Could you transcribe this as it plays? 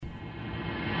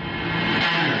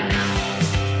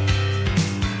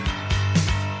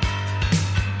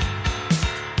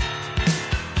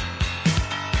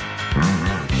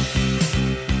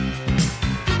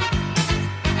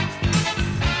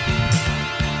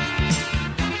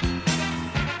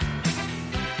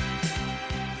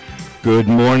Good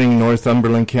morning,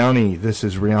 Northumberland County. This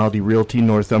is Reality Realty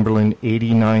Northumberland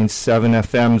 89.7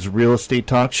 FM's Real Estate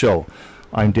Talk Show.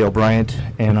 I'm Dale Bryant,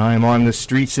 and I'm on the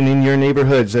streets and in your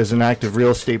neighborhoods as an active real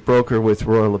estate broker with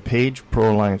Royal LePage,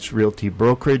 Pro Alliance Realty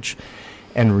Brokerage,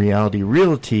 and Reality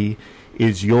Realty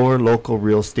is your local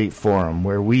real estate forum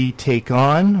where we take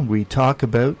on, we talk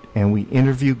about, and we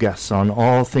interview guests on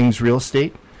all things real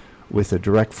estate with a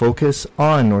direct focus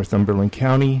on Northumberland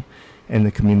County and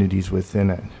the communities within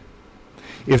it.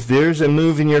 If there's a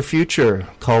move in your future,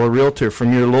 call a realtor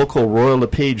from your local Royal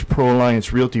LePage Pro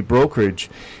Alliance Realty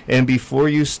Brokerage. And before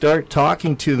you start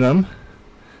talking to them,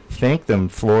 thank them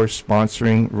for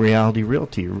sponsoring Reality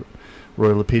Realty.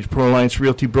 Royal LePage Pro Alliance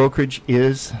Realty Brokerage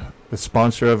is the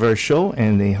sponsor of our show,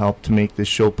 and they help to make this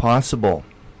show possible.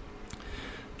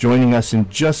 Joining us in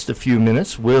just a few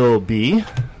minutes will be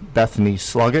Bethany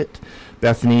Sloggett.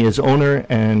 Bethany is owner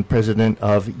and president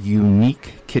of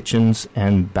Unique Kitchens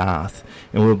and Bath,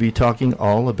 and we'll be talking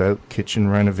all about kitchen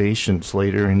renovations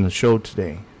later in the show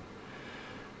today.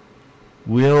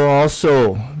 We'll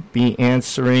also be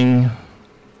answering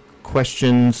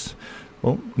questions.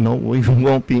 Well, no, we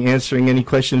won't be answering any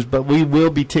questions, but we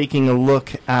will be taking a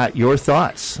look at your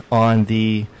thoughts on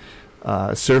the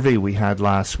survey we had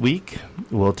last week.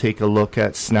 We'll take a look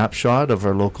at snapshot of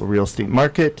our local real estate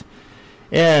market.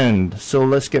 And so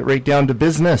let's get right down to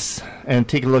business and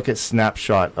take a look at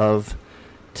snapshot of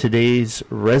today's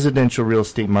residential real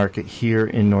estate market here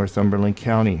in Northumberland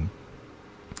County.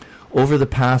 Over the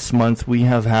past month, we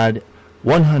have had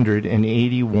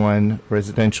 181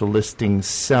 residential listings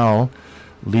sell,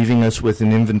 leaving us with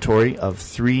an inventory of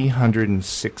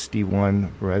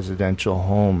 361 residential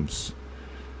homes.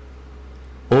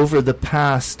 Over the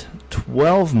past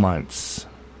 12 months,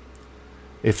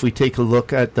 if we take a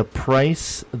look at the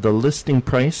price, the listing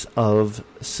price of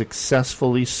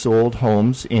successfully sold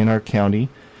homes in our county,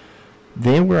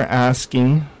 they were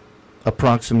asking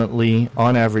approximately,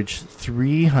 on average,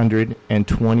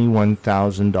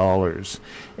 $321,000.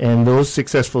 And those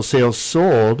successful sales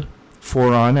sold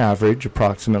for, on average,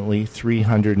 approximately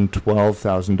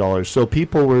 $312,000. So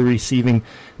people were receiving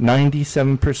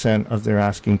 97% of their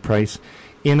asking price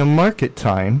in a market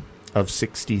time of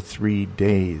 63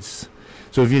 days.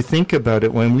 So if you think about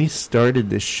it, when we started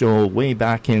this show way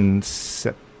back in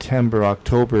September,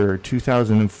 October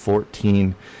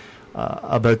 2014,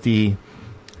 about the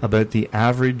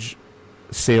average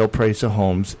sale price of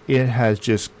homes, it has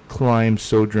just climbed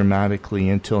so dramatically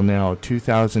until now.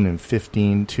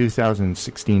 2015,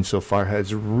 2016 so far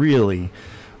has really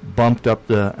bumped up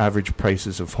the average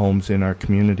prices of homes in our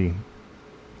community.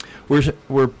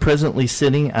 We're presently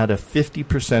sitting at a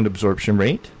 50% absorption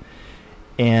rate.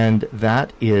 And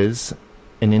that is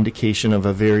an indication of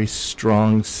a very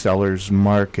strong seller's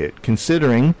market,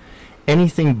 considering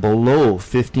anything below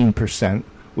 15%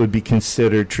 would be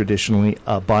considered traditionally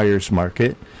a buyer's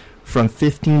market. From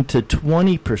 15 to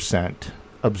 20%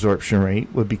 absorption rate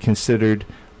would be considered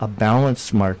a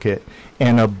balanced market,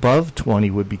 and above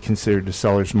 20 would be considered a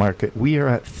seller's market. We are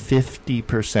at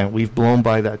 50%. We've blown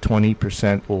by that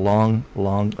 20%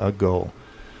 long ago.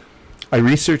 I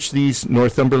researched these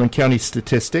Northumberland County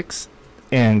statistics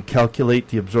and calculate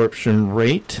the absorption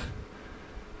rate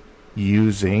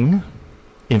using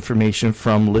information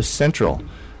from List Central.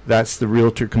 That's the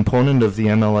realtor component of the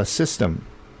MLS system.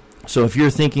 So if you're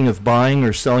thinking of buying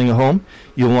or selling a home,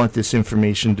 you'll want this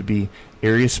information to be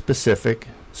area specific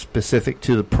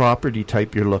to the property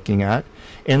type you're looking at,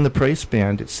 and the price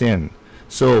band it's in.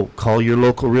 So call your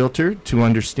local realtor to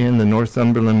understand the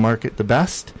Northumberland market the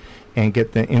best and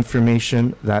get the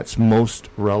information that's most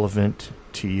relevant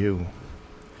to you.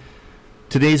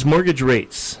 Today's mortgage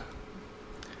rates.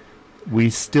 We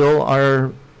still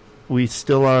are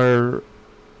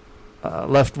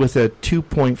left with a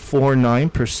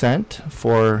 2.49%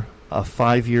 for a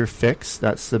 5-year fix.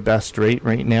 That's the best rate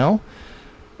right now.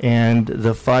 And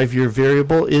the 5-year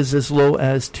variable is as low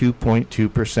as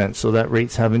 2.2%. So that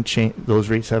rates haven't changed. Those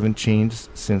rates haven't changed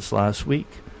since last week.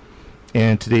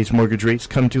 And today's mortgage rates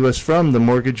come to us from the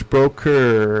mortgage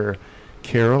broker,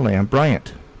 Carol Ann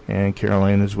Bryant. And Carol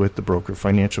Ann is with the Broker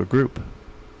Financial Group.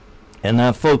 And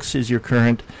that, folks, is your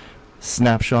current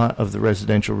snapshot of the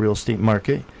residential real estate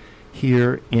market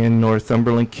here in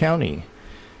Northumberland County.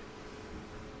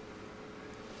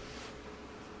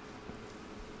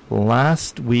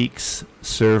 Last week's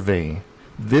survey.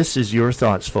 This is your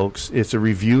thoughts, folks. It's a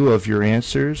review of your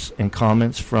answers and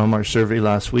comments from our survey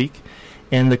last week.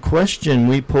 And the question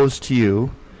we posed to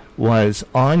you was,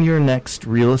 on your next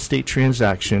real estate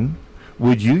transaction,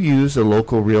 would you use a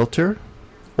local realtor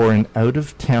or an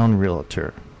out-of-town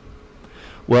realtor?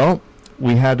 Well,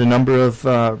 we had a number of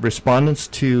respondents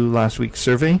to last week's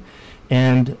survey,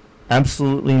 and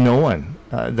absolutely no one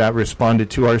that responded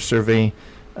to our survey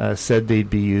said they'd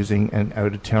be using an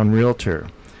out-of-town realtor.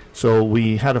 So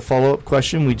we had a follow-up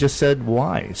question. We just said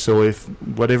why. So if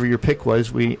whatever your pick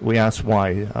was, we asked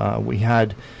why. We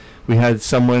had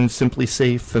someone simply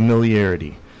say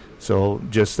familiarity. So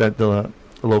just that the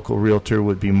local realtor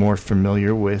would be more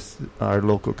familiar with our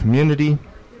local community.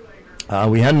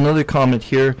 We had another comment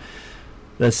here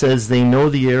that says they know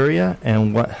the area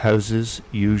and what houses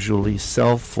usually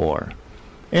sell for.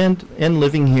 And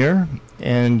living here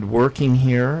and working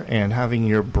here and having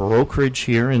your brokerage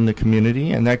here in the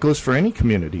community, and that goes for any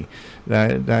community.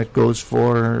 That goes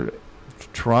for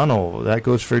Toronto, that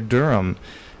goes for Durham,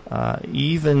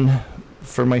 even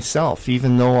for myself,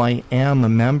 even though I am a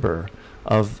member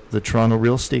of the Toronto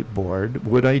Real Estate Board,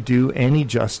 would I do any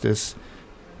justice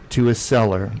to a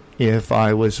seller if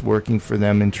I was working for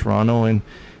them in Toronto? And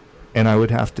I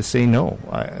would have to say no.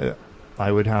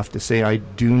 I would have to say I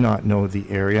do not know the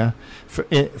area.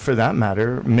 For that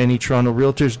matter, many Toronto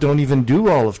realtors don't even do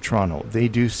all of Toronto. They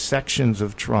do sections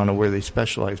of Toronto where they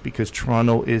specialize because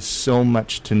Toronto is so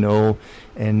much to know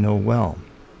and know well.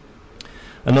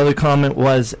 Another comment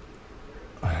was,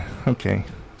 okay,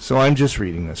 so I'm just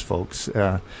reading this, folks.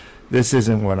 This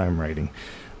isn't what I'm writing.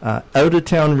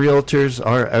 Out-of-town realtors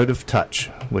are out of touch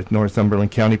with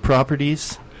Northumberland County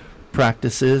properties,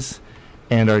 practices,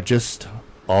 and are just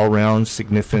all-round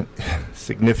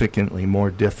significantly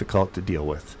more difficult to deal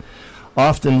with.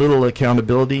 Often little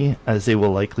accountability, as they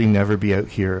will likely never be out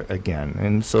here again.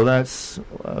 And so that's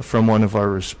from one of our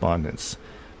respondents.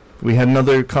 We had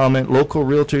another comment. Local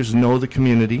realtors know the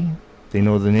community, they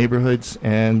know the neighborhoods,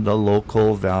 and the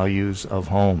local values of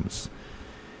homes.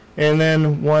 And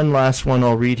then one last one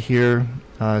I'll read here.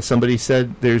 Somebody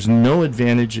said there's no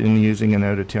advantage in using an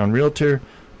out-of-town realtor,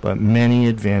 but many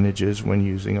advantages when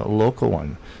using a local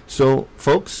one. So,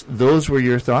 folks, those were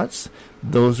your thoughts.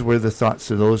 Those were the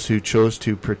thoughts of those who chose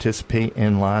to participate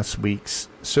in last week's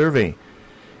survey.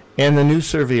 And the new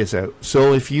survey is out.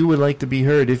 So if you would like to be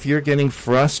heard, if you're getting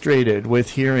frustrated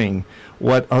with hearing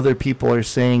what other people are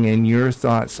saying and your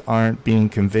thoughts aren't being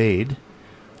conveyed,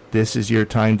 this is your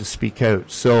time to speak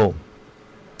out. So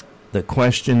the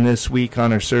question this week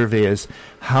on our survey is,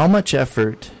 how much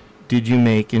effort did you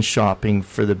make in shopping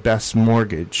for the best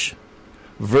mortgage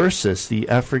versus the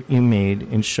effort you made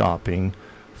in shopping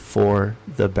for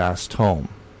the best home?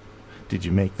 Did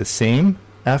you make the same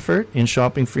effort in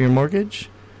shopping for your mortgage?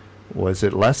 Was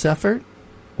it less effort,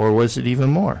 or was it even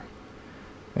more?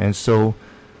 And so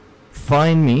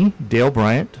find me, Dale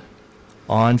Bryant,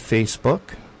 on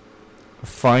Facebook.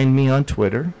 Find me on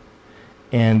Twitter.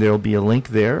 And there will be a link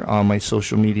there on my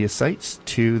social media sites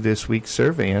to this week's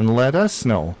survey. And let us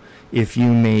know if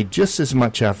you made just as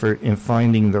much effort in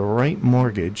finding the right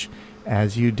mortgage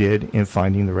as you did in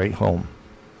finding the right home.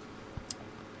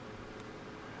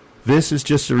 This is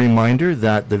just a reminder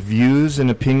that the views and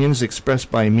opinions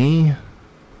expressed by me,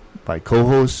 by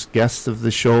co-hosts, guests of the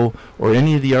show, or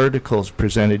any of the articles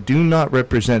presented do not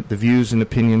represent the views and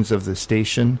opinions of the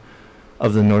station,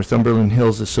 of the Northumberland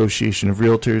Hills Association of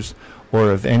Realtors,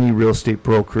 or of any real estate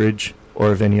brokerage,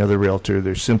 or of any other realtor.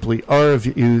 They're simply our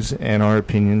views and our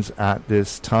opinions at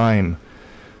this time.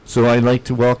 So I'd like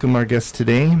to welcome our guest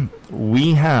today.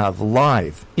 We have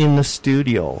live in the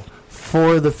studio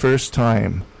for the first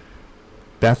time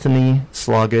Bethany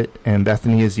Sloggett, and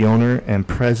Bethany is the owner and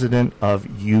president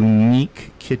of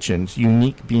Unique Kitchens,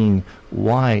 Unique being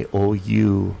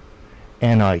YOUNIQUE,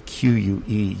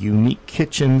 Unique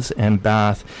Kitchens and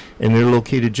Bath, and they're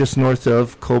located just north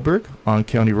of Coburg on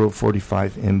County Road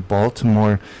 45 in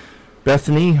Baltimore.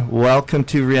 Bethany, welcome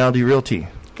to Reality Realty.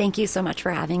 Thank you so much for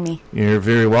having me. You're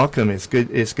very welcome. It's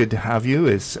good to have you.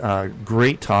 It's a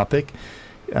great topic.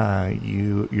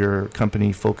 Your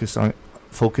company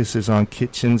focuses on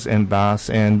kitchens and baths,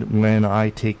 and when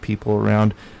I take people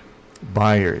around,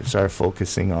 buyers are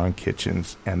focusing on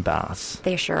kitchens and baths.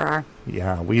 They sure are.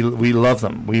 Yeah, we love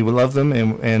them. We love them,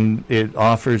 and it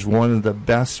offers one of the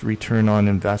best return on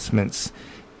investments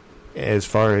as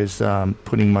far as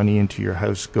putting money into your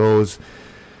house goes.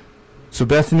 So,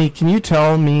 Bethany, can you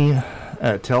tell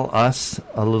us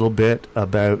a little bit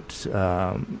about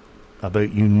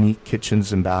Unique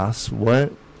Kitchens and Baths?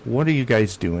 What are you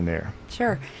guys doing there?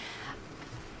 Sure.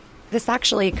 This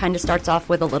actually kind of starts off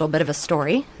with a little bit of a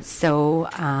story. So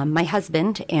my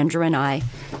husband, Andrew, and I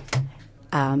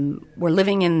were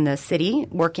living in the city,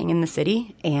 working in the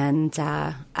city, and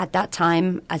at that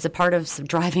time, as a part of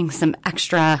driving some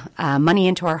extra money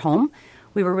into our home,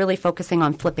 we were really focusing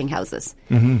on flipping houses.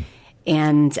 Mm-hmm.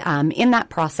 And in that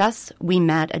process, we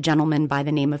met a gentleman by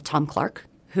the name of Tom Clark,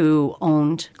 who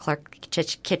owned Clark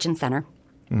Kitchen Center.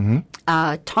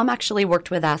 Tom actually worked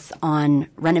with us on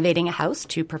renovating a house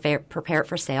to prepare it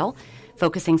for sale,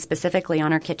 focusing specifically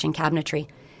on our kitchen cabinetry.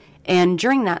 And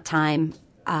during that time,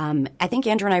 I think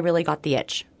Andrew and I really got the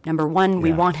itch. Number one,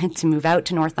 we wanted to move out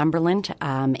to Northumberland.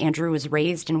 Andrew was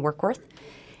raised in Warkworth,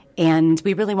 and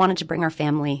we really wanted to bring our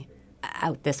family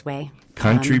out this way.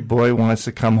 Country boy wants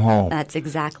to come home. That's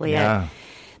exactly it.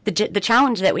 The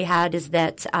challenge that we had is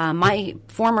that my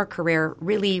former career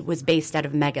really was based out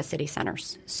of mega city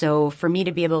centers. So for me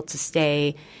to be able to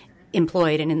stay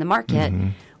employed and in the market,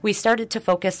 we started to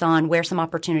focus on where some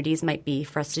opportunities might be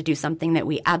for us to do something that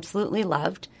we absolutely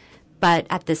loved, but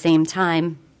at the same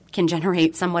time can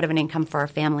generate somewhat of an income for our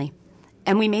family.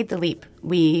 And we made the leap.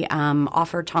 We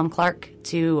offered Tom Clark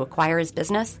to acquire his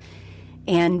business.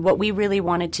 And what we really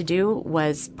wanted to do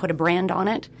was put a brand on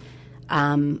it,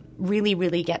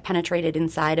 really get penetrated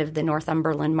inside of the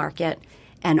Northumberland market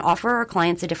and offer our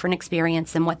clients a different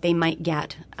experience than what they might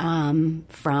get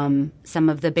from some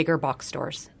of the bigger box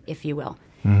stores, if you will.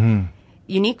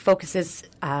 Unique focuses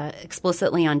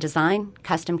explicitly on design,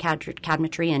 custom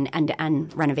cabinetry, and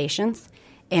end-to-end renovations.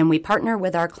 And we partner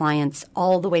with our clients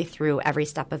all the way through every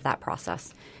step of that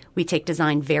process. We take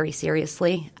design very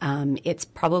seriously. It's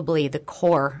probably the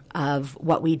core of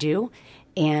what we do,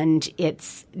 and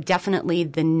it's definitely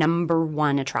the number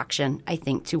one attraction, I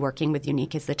think, to working with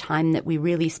Unique is the time that we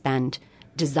really spend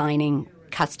designing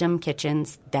custom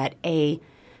kitchens that,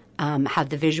 have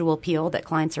the visual appeal that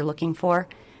clients are looking for,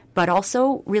 but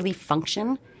also really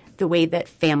function the way that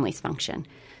families function.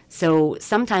 So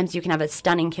sometimes you can have a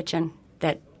stunning kitchen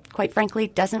that, quite frankly,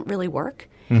 doesn't really work.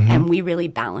 And we really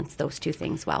balance those two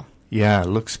things well. Yeah, it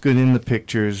looks good in the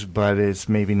pictures, but it's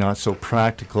maybe not so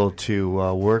practical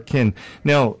to work in.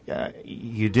 Now,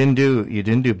 you didn't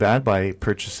do bad by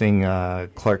purchasing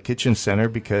Clark Kitchen Center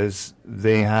because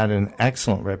they had an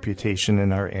excellent reputation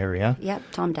in our area. Yep,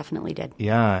 Tom definitely did.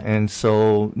 Yeah, and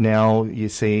so now you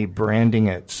say branding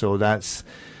it. So that's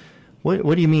what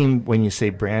do you mean when you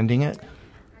say branding it?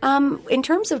 In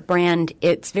terms of brand,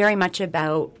 it's very much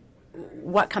about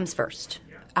what comes first.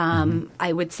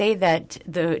 I would say that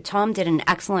Tom did an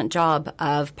excellent job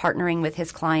of partnering with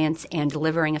his clients and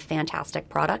delivering a fantastic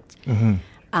product.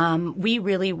 We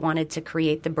really wanted to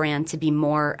create the brand to be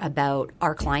more about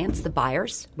our clients, the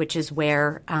buyers, which is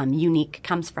where Unique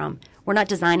comes from. We're not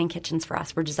designing kitchens for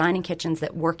us. We're designing kitchens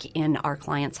that work in our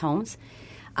clients' homes.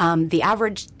 The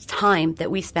average time that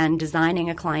we spend designing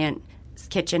a client's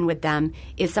kitchen with them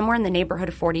is somewhere in the neighborhood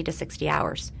of 40 to 60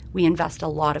 hours. We invest a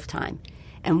lot of time.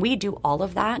 And we do all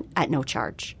of that at no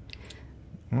charge.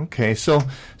 Okay, so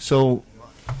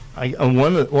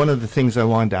one of the things I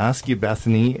wanted to ask you,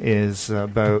 Bethany, is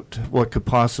about what could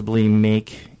possibly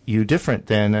make you different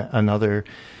than another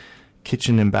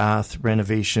kitchen and bath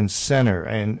renovation center.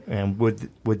 And would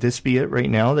this be it right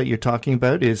now that you're talking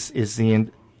about? Is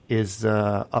the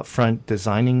upfront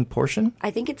designing portion? I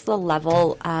think it's the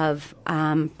level of,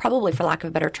 probably for lack of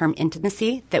a better term,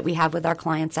 intimacy that we have with our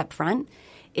clients up front.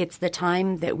 It's the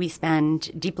time that we spend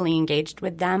deeply engaged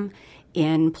with them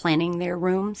in planning their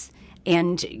rooms.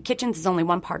 And kitchens is only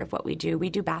one part of what we do. We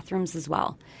do bathrooms as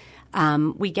well.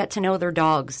 We get to know their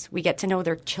dogs. We get to know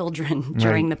their children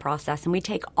during the process. And we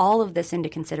take all of this into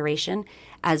consideration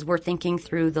as we're thinking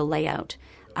through the layout.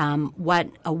 What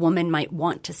a woman might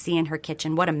want to see in her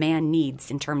kitchen, what a man needs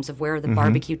in terms of where the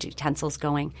barbecue utensils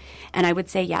going. And I would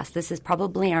say, yes, this is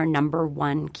probably our number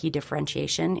one key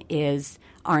differentiation is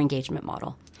our engagement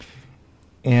model.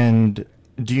 And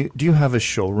do you have a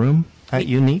showroom at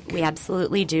Unique? We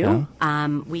absolutely do.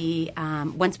 Yeah.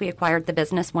 Once we acquired the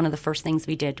business, one of the first things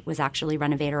we did was actually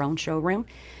renovate our own showroom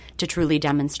to truly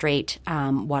demonstrate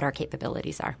what our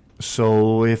capabilities are.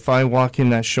 So if I walk in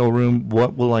that showroom,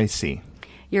 what will I see?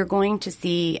 You're going to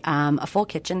see a full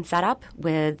kitchen setup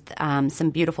with some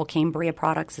beautiful Cambria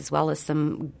products as well as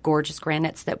some gorgeous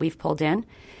granites that we've pulled in.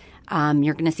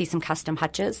 You're going to see some custom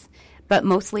hutches. But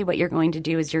mostly what you're going to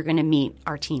do is you're going to meet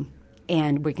our team.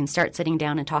 And we can start sitting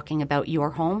down and talking about your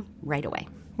home right away.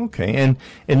 Okay. And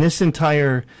in this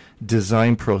entire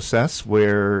design process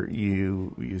where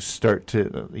you start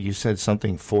to, you said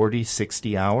something 40,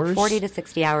 60 hours? 40 to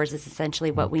 60 hours is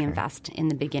essentially what we invest in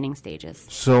the beginning stages.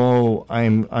 So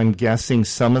I'm guessing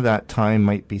some of that time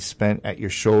might be spent at your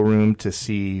showroom to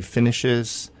see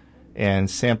finishes and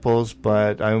samples,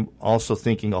 but I'm also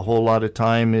thinking a whole lot of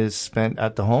time is spent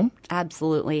at the home?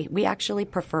 Absolutely. We actually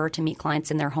prefer to meet clients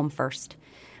in their home first.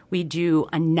 We do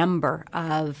a number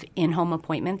of in-home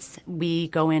appointments. We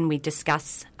go in, we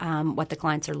discuss what the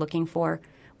clients are looking for.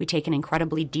 We take an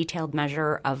incredibly detailed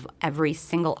measure of every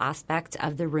single aspect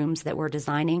of the rooms that we're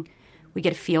designing. We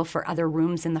get a feel for other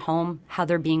rooms in the home, how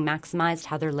they're being maximized,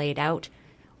 how they're laid out,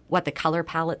 what the color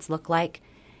palettes look like.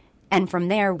 And from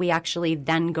there, we actually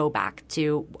then go back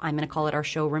to, I'm going to call it our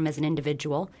showroom as an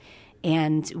individual.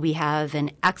 And we have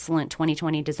an excellent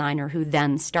 2020 designer who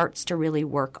then starts to really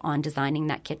work on designing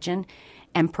that kitchen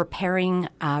and preparing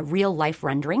real-life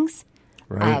renderings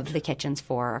of the kitchens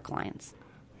for our clients.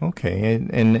 Okay.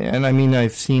 And I mean,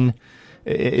 I've seen,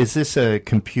 is this a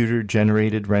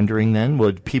computer-generated rendering then?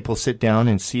 Would people sit down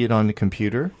and see it on the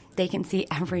computer? They can see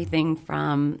everything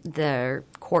from the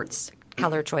quartz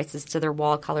color choices to their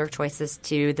wall color choices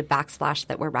to the backsplash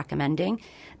that we're recommending.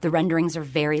 The renderings are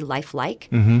very lifelike.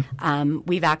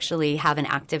 We've actually have an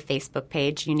active Facebook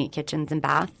page, Unique Kitchens and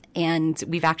Bath, and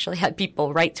we've actually had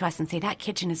people write to us and say, that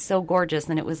kitchen is so gorgeous.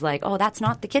 And it was like, oh, that's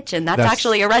not the kitchen. That's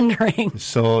actually a rendering.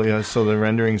 So the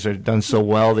renderings are done so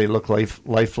well, they look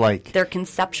lifelike. They're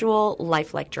conceptual,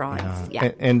 lifelike drawings.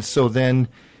 Yeah. And so then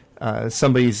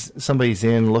somebody's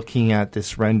in looking at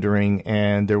this rendering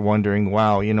and they're wondering,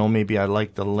 wow, maybe I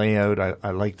like the layout,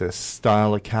 I like the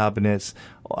style of cabinets.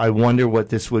 I wonder what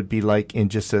this would be like in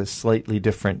just a slightly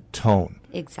different tone.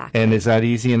 Exactly. And is that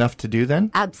easy enough to do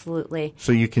then? Absolutely.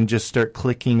 So you can just start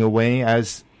clicking away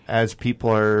as people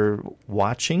are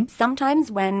watching?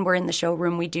 Sometimes when we're in the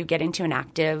showroom, we do get into an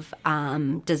active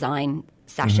design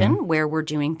session where we're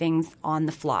doing things on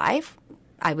the fly,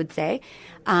 I would say.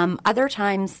 Other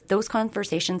times, those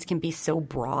conversations can be so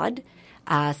broad.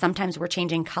 Sometimes we're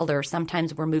changing color.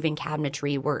 Sometimes we're moving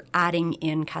cabinetry. We're adding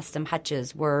in custom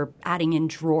hutches. We're adding in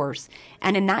drawers.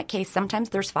 And in that case, sometimes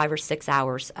there's 5 or 6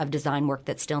 hours of design work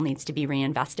that still needs to be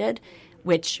reinvested,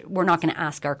 which we're not going to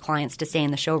ask our clients to stay in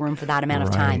the showroom for that amount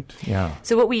of time. Yeah.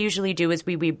 So what we usually do is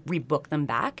we rebook them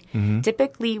back.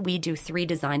 Typically, we do 3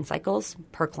 design cycles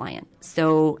per client.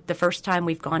 So the first time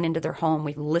we've gone into their home,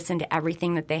 we've listened to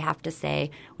everything that they have to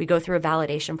say. We go through a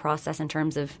validation process in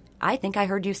terms of, I think I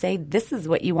heard you say this is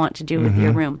what you want to do with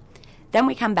your room. Then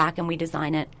we come back and we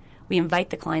design it. We invite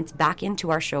the clients back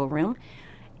into our showroom,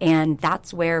 and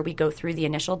that's where we go through the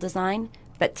initial design.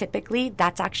 But typically,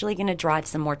 that's actually going to drive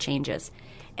some more changes.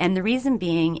 And the reason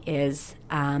being is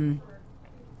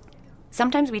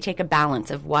sometimes we take a balance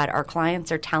of what our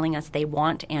clients are telling us they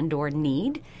want and or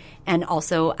need, and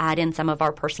also add in some of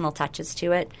our personal touches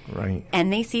to it. Right.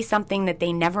 And they see something that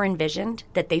they never envisioned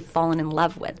that they've fallen in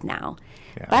love with now.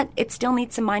 Yeah. But it still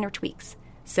needs some minor tweaks.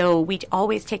 So we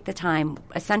always take the time.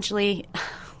 Essentially,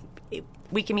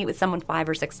 we can meet with someone 5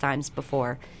 or 6 times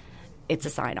before it's a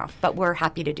sign-off, but we're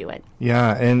happy to do it.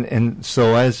 Yeah, and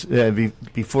so as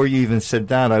before you even said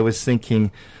that, I was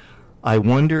thinking, I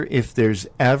wonder if there's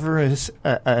ever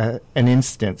an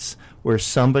instance where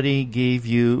somebody gave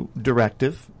you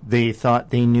directive. They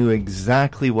thought they knew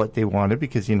exactly what they wanted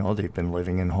because, they've been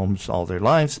living in homes all their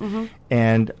lives.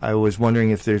 And I was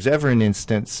wondering if there's ever an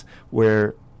instance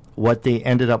where what they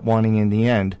ended up wanting in the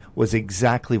end was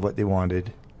exactly what they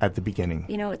wanted at the beginning.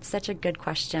 It's such a good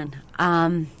question.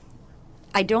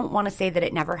 I don't want to say that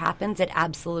it never happens. It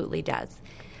absolutely does.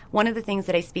 One of the things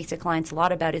that I speak to clients a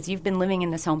lot about is you've been living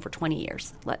in this home for 20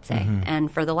 years, let's say.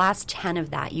 And for the last 10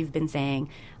 of that, you've been saying,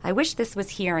 I wish this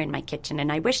was here in my kitchen,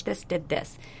 and I wish this did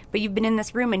this. But you've been in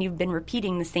this room and you've been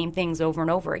repeating the same things over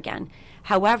and over again.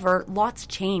 However, lots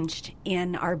changed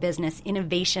in our business.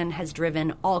 Innovation has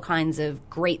driven all kinds of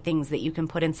great things that you can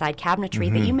put inside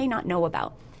cabinetry that you may not know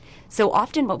about. So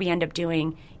often what we end up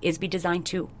doing is we design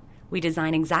 2. We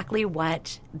design exactly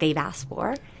what they've asked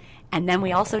for, and then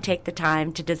we also take the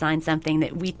time to design something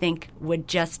that we think would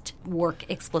just work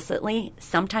explicitly.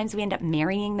 Sometimes we end up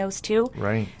marrying those 2.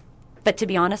 Right. But to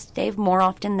be honest, Dave, more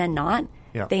often than not,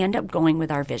 they end up going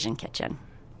with our Vision Kitchen.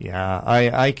 Yeah,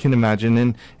 I can imagine.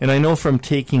 And I know from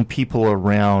taking people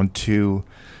around to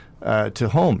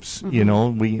homes,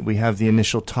 we have the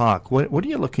initial talk. What are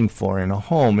you looking for in a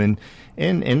home? And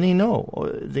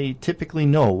they typically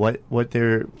know what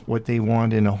they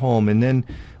want in a home. And then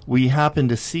we happen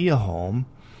to see a home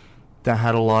that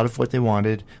had a lot of what they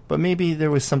wanted, but maybe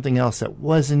there was something else that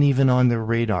wasn't even on their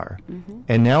radar.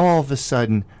 And now all of a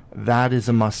sudden that is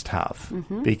a must-have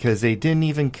because they didn't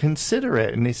even consider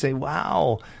it. And they say,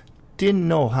 wow, didn't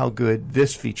know how good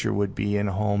this feature would be in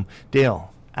a home.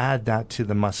 Dale, add that to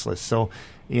the must list. So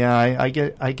yeah, I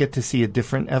get to see a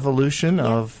different evolution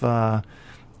of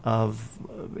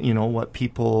what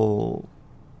people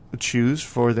choose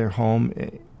for their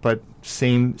home, but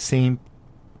same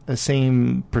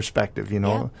perspective,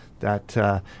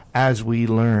 that as we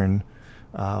learn,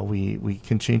 we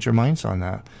can change our minds on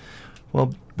that.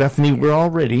 Well, Bethany, we're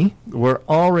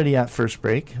already at first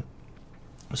break.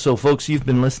 So, folks, you've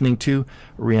been listening to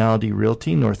Reality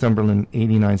Realty, Northumberland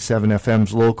 89.7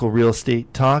 FM's local real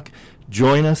estate talk.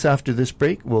 Join us after this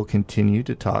break. We'll continue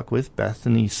to talk with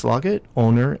Bethany Sloggett,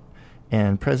 owner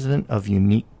and president of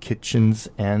Unique Kitchens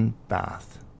and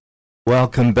Bath.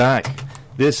 Welcome back.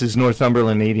 This is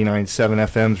Northumberland 89.7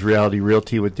 FM's Reality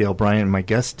Realty with Dale Bryant. My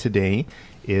guest today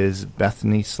is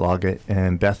Bethany Sloggett,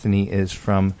 and Bethany is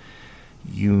from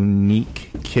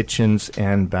Unique Kitchens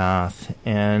and Bath.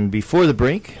 And before the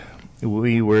break,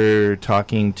 we were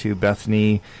talking to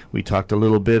Bethany. We talked a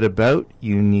little bit about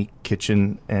Unique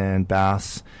Kitchen and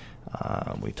Baths.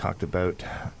 We talked about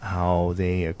how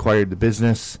they acquired the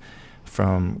business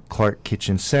from Clark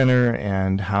Kitchen Center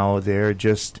and how they're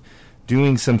just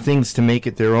doing some things to make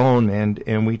it their own.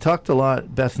 And we talked a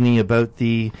lot, Bethany, about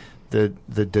the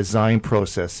design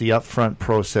process, the upfront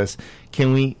process.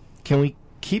 Can we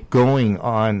keep going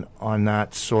on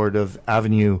that sort of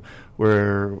avenue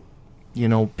where, you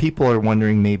know, people are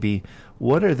wondering maybe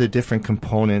what are the different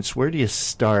components? Where do you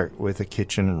start with a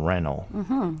kitchen rental?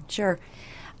 Mm-hmm, sure.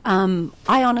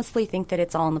 I honestly think that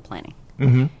it's all in the planning.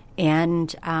 Mm-hmm.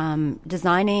 And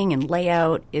designing and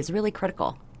layout is really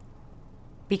critical.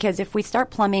 Because if we start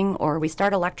plumbing or we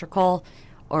start electrical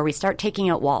or we start taking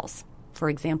out walls, for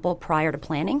example, prior to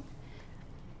planning,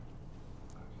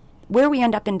 where we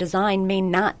end up in design may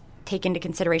not take into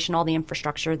consideration all the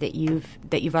infrastructure that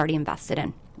you've already invested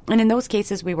in. And in those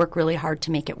cases, we work really hard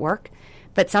to make it work.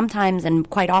 But sometimes, and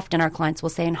quite often, our clients will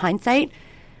say, in hindsight,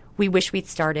 we wish we'd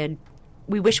started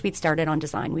on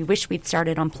design. We wish we'd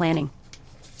started on planning.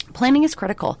 Planning is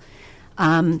critical.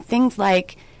 Things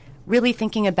like really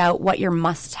thinking about what your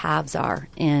must-haves are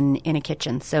in a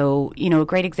kitchen. So, you know, a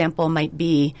great example might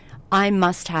be, I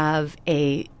must have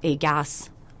a gas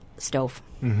stove.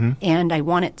 Mm-hmm. And I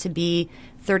want it to be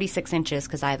 36 inches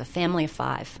because I have a family of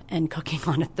 5, and cooking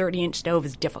on a 30-inch stove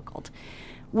is difficult.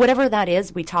 Whatever that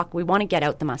is, we want to get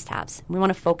out the must-haves. We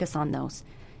want to focus on those.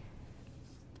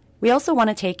 We also want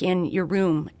to take in your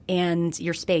room and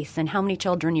your space and how many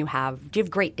children you have. Do you have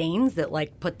Great Danes that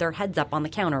like put their heads up on the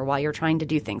counter while you're trying to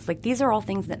do things? Like, these are all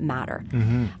things that matter.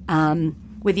 Mm-hmm.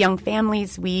 With young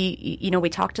families, we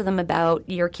talk to them about,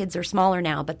 your kids are smaller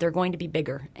now, but they're going to be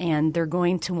bigger, and they're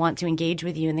going to want to engage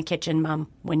with you in the kitchen, Mom,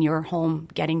 when you're home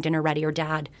getting dinner ready, or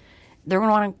Dad. They're going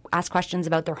to want to ask questions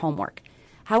about their homework.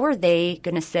 How are they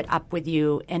going to sit up with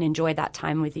you and enjoy that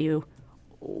time with you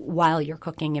while you're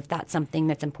cooking, if that's something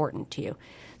that's important to you?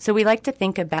 So we like to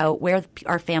think about where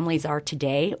our families are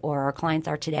today, or our clients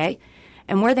are today,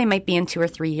 and where they might be in 2 or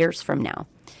 3 years from now.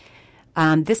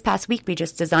 This past week, we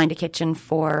just designed a kitchen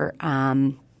for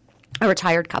a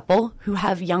retired couple who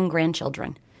have young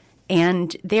grandchildren.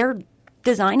 And they're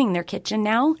designing their kitchen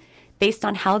now based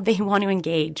on how they want to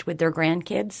engage with their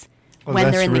grandkids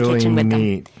when they're in the kitchen with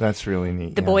them. That's really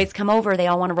neat. The boys come over, they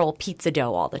all want to roll pizza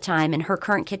dough all the time, and her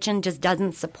current kitchen just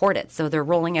doesn't support it. So they're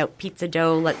rolling out pizza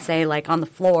dough, let's say, like on the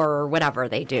floor or whatever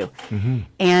they do. Mm-hmm.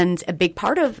 And a big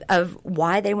part of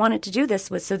why they wanted to do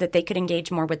this was so that they could engage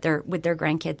more with their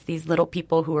grandkids, these little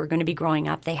people who are going to be growing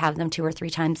up. They have them 2 or 3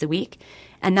 times a week,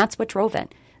 and that's what drove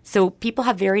it. So people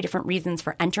have very different reasons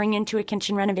for entering into a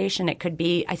kitchen renovation. It could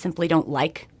be, I simply don't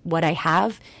like what I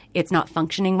have. It's not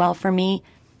functioning well for me.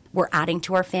 We're adding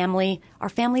to our family. Our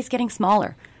family's getting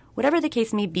smaller. Whatever the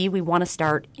case may be, we want to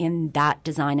start in that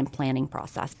design and planning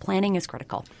process. Planning is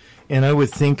critical. And I would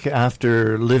think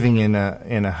after living in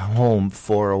a home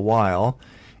for a while,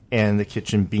 and the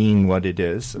kitchen being what it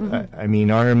is, mm-hmm. I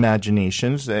mean, our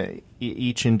imaginations,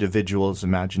 each individual's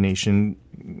imagination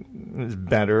is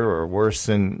better or worse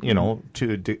than,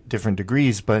 to different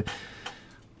degrees. But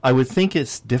I would think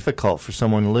it's difficult for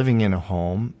someone living in a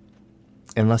home,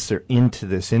 unless they're into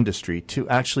this industry, to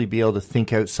actually be able to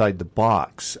think outside the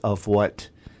box of what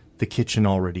the kitchen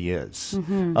already is,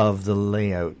 mm-hmm. of the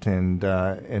layout.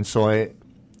 And so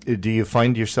do you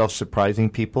find yourself surprising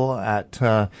people at,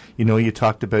 you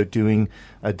talked about doing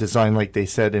a design like they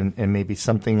said, and maybe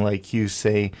something like you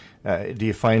say, do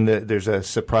you find that there's a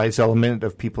surprise element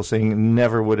of people saying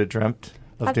never would have dreamt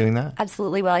of doing that?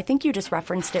 Absolutely. Well, I think you just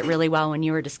referenced it really well when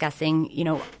you were discussing,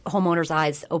 homeowners'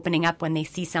 eyes opening up when they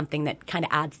see something that kind of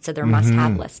adds to their mm-hmm.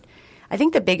 must-have list. I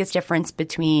think the biggest difference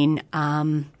between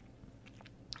our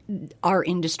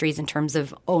industries in terms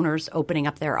of owners opening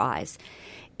up their eyes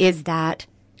is that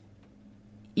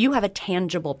you have a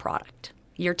tangible product.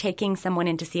 You're taking someone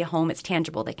in to see a home. It's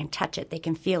tangible. They can touch it. They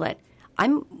can feel it.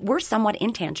 We're somewhat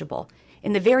intangible.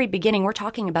 In the very beginning, we're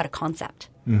talking about a concept.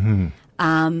 Mm-hmm.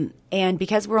 And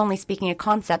because we're only speaking of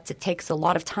concepts, it takes a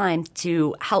lot of time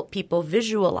to help people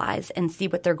visualize and see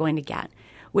what they're going to get,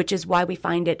 which is why we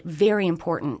find it very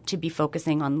important to be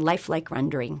focusing on lifelike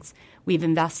renderings. We've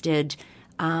invested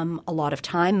a lot of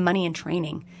time, money, and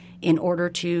training in order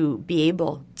to be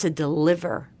able to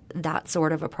deliver that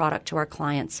sort of a product to our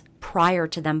clients prior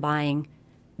to them buying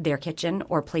their kitchen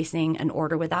or placing an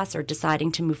order with us or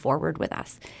deciding to move forward with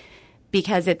us.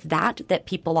 Because it's that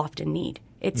people often need.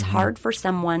 It's hard for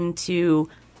someone to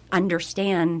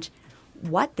understand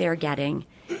what they're getting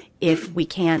if we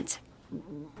can't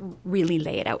really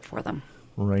lay it out for them.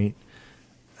 Right.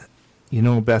 You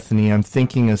know, Bethany, I'm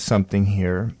thinking of something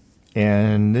here,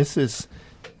 and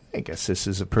I guess this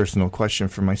is a personal question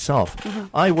for myself.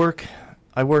 I work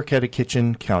at a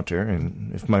kitchen counter,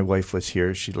 and if my wife was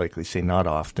here, she'd likely say not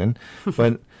often,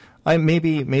 but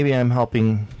maybe I'm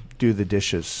helping do the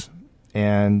dishes,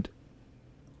 and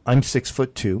I'm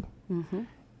 6'2",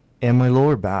 and my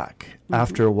lower back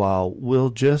after a while will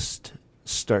just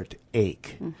start to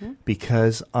ache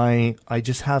because I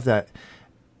just have that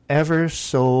ever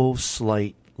so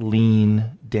slight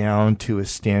lean down to a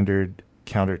standard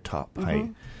countertop height.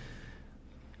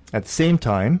 At the same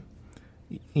time,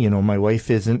 you know, my wife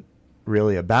isn't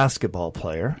really a basketball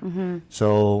player,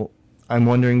 so I'm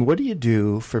wondering, what do you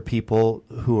do for people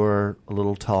who are a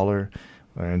little taller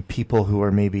and people who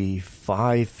are maybe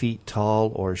 5 feet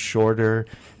tall or shorter?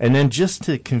 And then just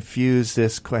to confuse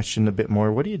this question a bit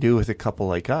more, what do you do with a couple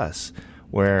like us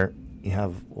where you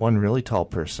have one really tall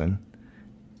person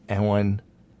and one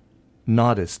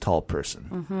not as tall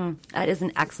person? That is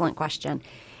an excellent question.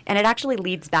 And it actually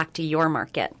leads back to your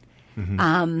market.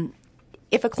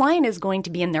 If a client is going to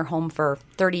be in their home for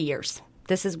 30 years,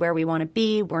 this is where we want to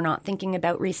be, we're not thinking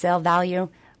about resale value,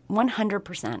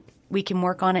 100%. We can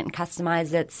work on it and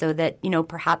customize it so that, you know,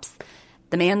 perhaps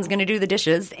the man's going to do the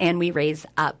dishes and we raise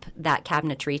up that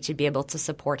cabinetry to be able to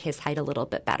support his height a little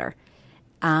bit better.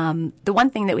 The one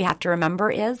thing that we have to remember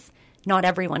is not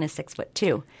everyone is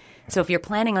 6'2". So if you're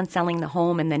planning on selling the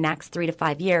home in the next 3 to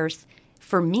 5 years,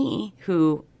 for me,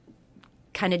 who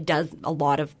kind of does a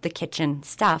lot of the kitchen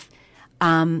stuff,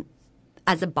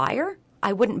 as a buyer,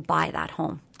 I wouldn't buy that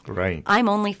home. Right. I'm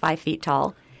only 5 feet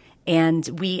tall.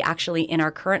 And we actually, in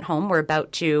our current home, we're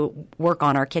about to work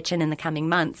on our kitchen in the coming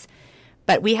months.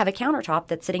 But we have a countertop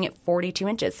that's sitting at 42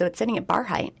 inches. So it's sitting at bar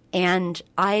height. And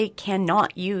I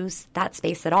cannot use that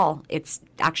space at all. It's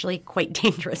actually quite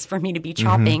dangerous for me to be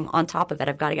chopping on top of it.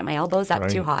 I've got to get my elbows up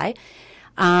too high.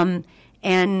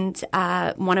 And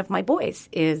one of my boys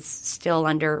is still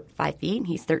under 5 feet.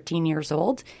 He's 13 years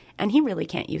old. And he really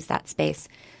can't use that space.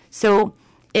 So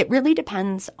it really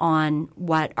depends on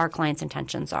what our clients'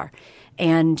 intentions are.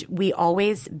 And we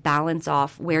always balance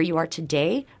off where you are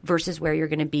today versus where you're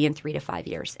going to be in 3 to 5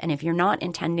 years. And if you're not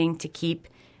intending to keep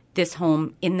this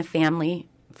home in the family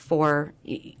for,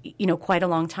 you know, quite a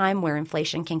long time where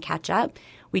inflation can catch up,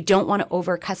 we don't want to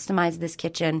over-customize this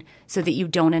kitchen so that you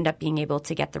don't end up being able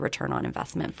to get the return on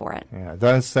investment for it. Yeah,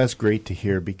 that's great to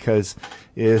hear, because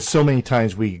so many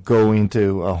times we go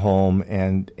into a home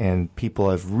and people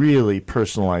have really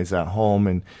personalized that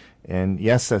home, and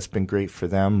yes, that's been great for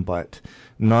them, but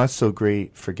not so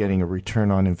great for getting a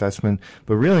return on investment.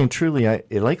 But really and truly,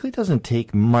 it likely doesn't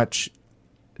take much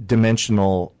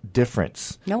dimensional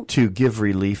difference to give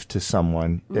relief to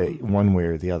someone one way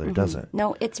or the other, does it?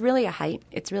 No, it's really a height.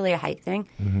 It's really a height thing.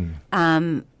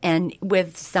 And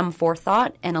with some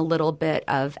forethought and a little bit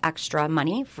of extra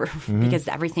money because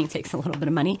everything takes a little bit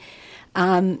of money,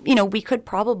 you know, we could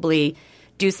probably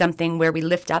do something where we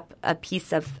lift up a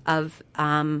piece of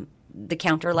the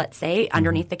counter, let's say,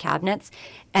 underneath the cabinets,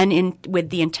 and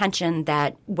with the intention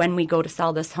that when we go to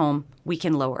sell this home, we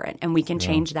can lower it, and we can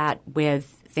change that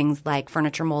with things like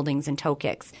furniture moldings and toe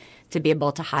kicks to be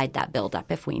able to hide that buildup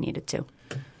if we needed to.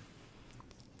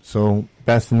 So,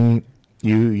 Bethany,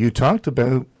 you talked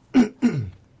about,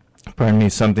 pardon me,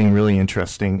 something really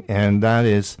interesting, and that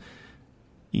is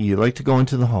you like to go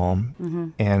into the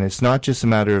home, and it's not just a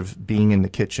matter of being in the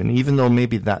kitchen, even though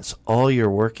maybe that's all you're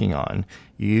working on.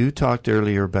 You talked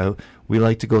earlier about we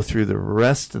like to go through the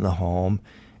rest of the home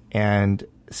and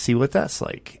see what that's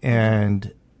like.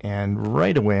 And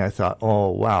right away I thought, oh,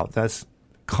 wow, that's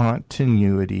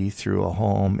continuity through a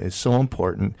home is so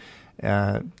important.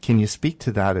 Can you speak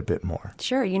to that a bit more?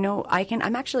 Sure. You know,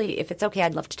 I'm actually, if it's okay,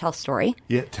 I'd love to tell a story.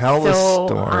 Yeah, tell a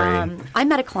story. I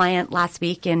met a client last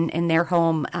week in their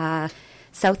home,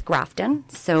 South Grafton,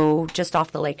 so just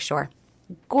off the lake shore.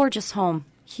 Gorgeous home,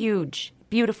 huge,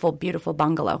 beautiful, beautiful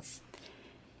bungalow.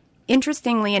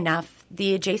 Interestingly enough,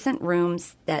 the adjacent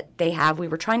rooms that they have, we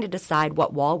were trying to decide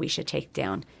what wall we should take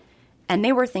down. And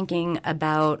they were thinking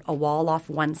about a wall off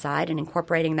one side and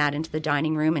incorporating that into the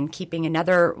dining room and keeping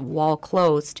another wall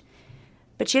closed.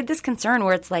 But she had this concern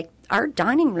where it's like, our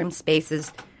dining room space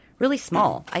is really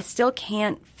small. I still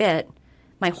can't fit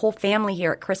my whole family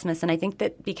here at Christmas. And I think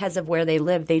that because of where they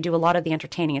live, they do a lot of the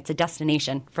entertaining. It's a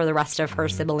destination for the rest of her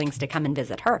siblings to come and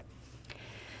visit her.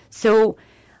 So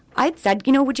I'd said,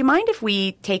 would you mind if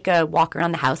we take a walk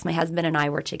around the house? My husband and I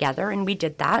were together, and we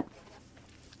did that.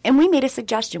 And we made a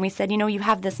suggestion. We said, you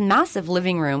have this massive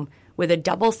living room with a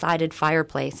double-sided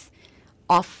fireplace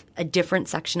off a different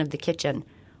section of the kitchen.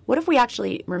 What if we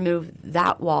actually remove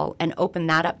that wall and open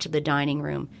that up to the dining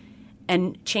room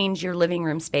and change your living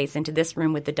room space into this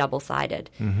room with the double-sided?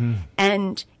 Mm-hmm.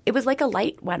 And it was like a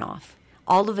light went off.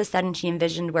 All of a sudden, she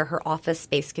envisioned where her office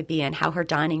space could be and how her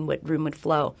dining room would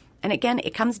flow. And again,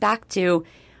 it comes back to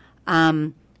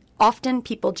often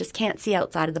people just can't see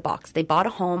outside of the box. They bought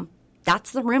a home.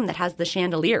 That's the room that has the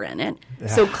chandelier in it.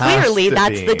 So clearly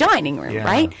that's the dining room,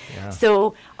 right? Yeah.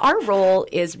 So our role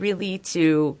is really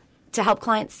to help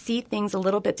clients see things a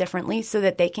little bit differently so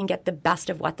that they can get the best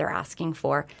of what they're asking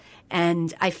for.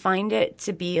 And I find it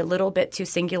to be a little bit too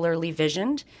singularly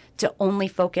visioned to only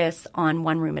focus on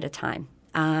one room at a time.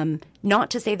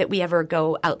 Not to say that we ever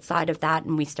go outside of that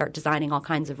and we start designing all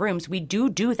kinds of rooms. We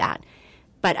do that.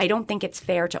 But I don't think it's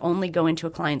fair to only go into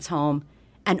a client's home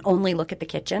and only look at the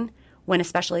kitchen when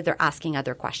especially they're asking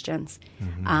other questions.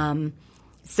 Mm-hmm.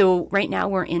 So right now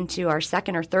we're into our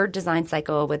second or third design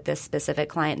cycle with this specific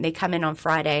client. They come in on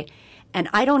Friday, and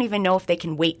I don't even know if they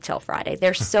can wait till Friday.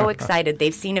 They're so excited.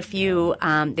 They've seen a few.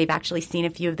 They've actually seen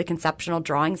a few of the conceptual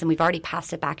drawings, and we've already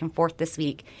passed it back and forth this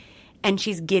week. And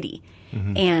she's giddy.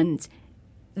 Mm-hmm. And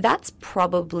that's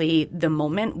probably the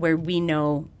moment where we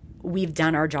know we've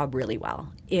done our job really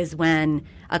well, is when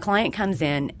a client comes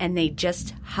in and they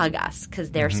just hug us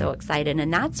because they're so excited.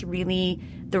 And that's really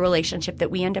the relationship that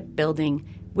we end up building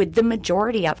with the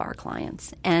majority of our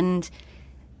clients. And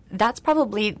that's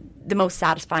probably the most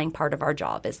satisfying part of our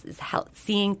job is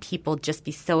seeing people just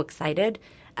be so excited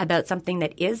about something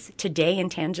that is today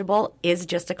intangible, is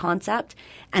just a concept,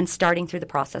 and starting through the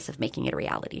process of making it a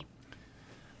reality.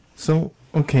 So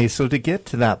to get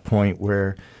to that point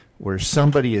where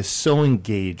somebody is so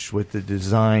engaged with the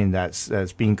design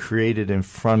that's being created in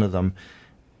front of them,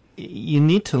 you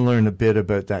need to learn a bit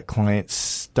about that client's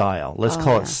style. Let's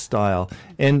call it style.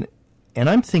 And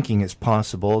I'm thinking it's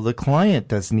possible the client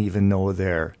doesn't even know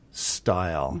their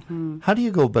style. Mm-hmm. How do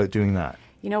you go about doing that?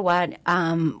 You know what?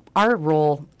 Our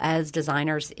role as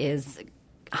designers is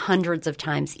hundreds of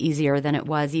times easier than it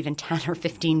was even 10 or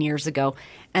 15 years ago.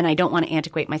 And I don't want to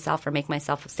antiquate myself or make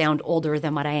myself sound older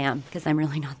than what I am, because I'm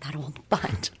really not that old.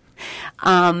 But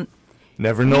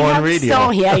never know on radio.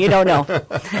 So, yeah, you don't know.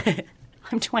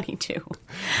 I'm 22.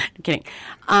 I'm kidding.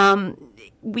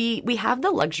 We have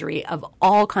the luxury of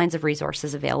all kinds of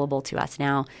resources available to us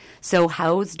now. So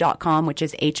Houzz.com, which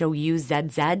is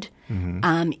HOUZZ,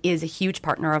 is a huge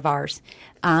partner of ours.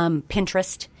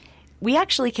 Pinterest. We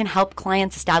actually can help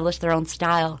clients establish their own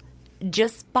style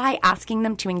just by asking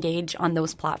them to engage on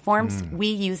those platforms. We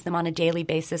use them on a daily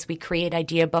basis. We create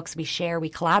idea books. We share. We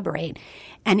collaborate.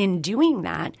 And in doing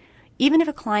that, even if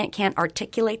a client can't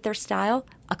articulate their style,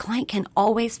 a client can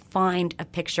always find a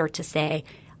picture to say,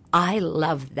 I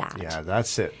love that. Yeah,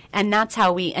 that's it. And that's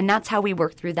how we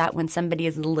work through that when somebody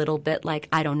is a little bit like,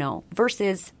 I don't know.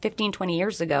 Versus 15, 20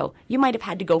 years ago, you might have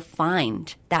had to go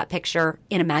find that picture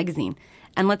in a magazine.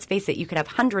 And let's face it, you could have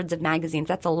hundreds of magazines.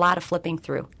 That's a lot of flipping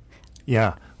through.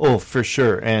 Yeah. Oh, for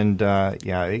sure. And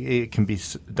it can be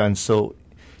done so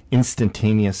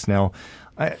instantaneous now.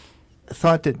 A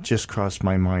thought that just crossed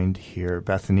my mind here,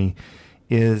 Bethany,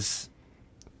 is,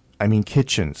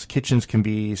 kitchens. Kitchens can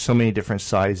be so many different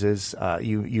sizes.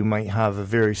 You might have a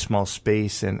very small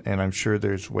space, and I'm sure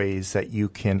there's ways that you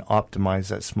can optimize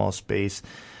that small space.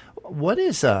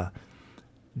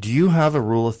 Do you have a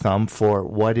rule of thumb for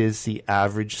what is the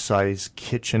average size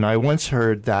kitchen? I once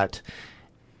heard that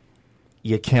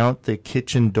you count the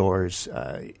kitchen doors.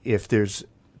 If there's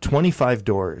 25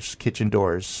 doors, kitchen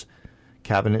doors,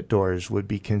 cabinet doors would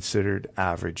be considered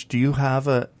average. Do you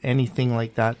have anything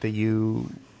like that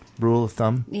you rule of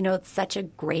thumb? It's such a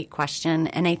great question.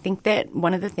 And I think that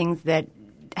one of the things that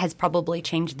has probably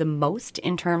changed the most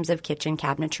in terms of kitchen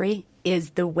cabinetry is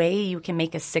the way you can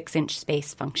make a 6-inch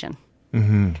space function.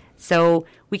 Mm-hmm. So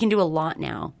we can do a lot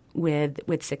now with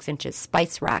 6 inches,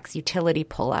 spice racks, utility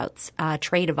pullouts,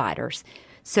 tray dividers.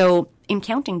 So in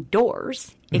counting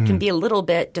doors, it can be a little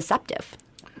bit deceptive,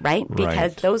 right?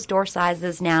 Because those door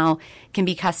sizes now can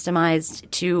be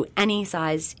customized to any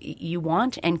size you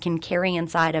want and can carry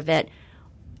inside of it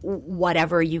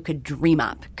whatever you could dream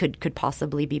up could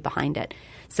possibly be behind it.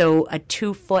 So a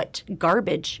 2-foot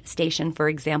garbage station, for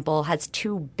example, has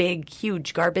 2 big,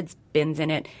 huge garbage bins in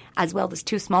it, as well as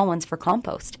 2 small ones for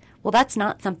compost. Well, that's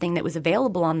not something that was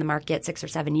available on the market 6 or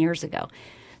 7 years ago.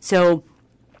 So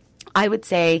I would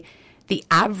say the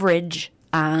average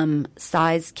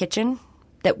size kitchen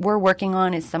that we're working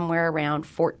on is somewhere around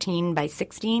 14 by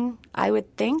 16, I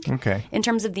would think, in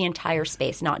terms of the entire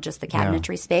space, not just the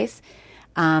cabinetry space.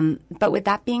 But with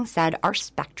that being said, our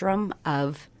spectrum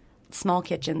of small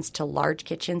kitchens to large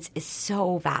kitchens is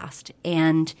so vast.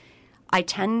 And I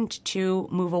tend to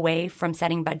move away from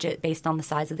setting budget based on the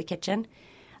size of the kitchen.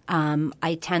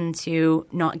 I tend to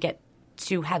not get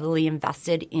too heavily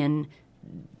invested in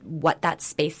what that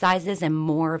space size is and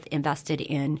more invested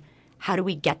in how do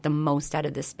we get the most out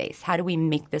of this space? How do we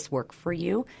make this work for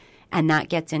you? And that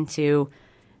gets into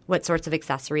what sorts of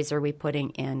accessories are we putting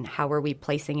in? How are we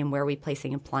placing and where are we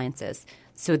placing appliances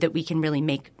so that we can really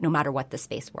make no matter what the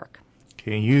space work?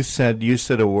 Okay, you said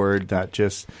a word that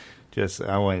just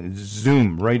I went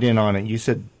zoom right in on it. You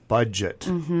said budget.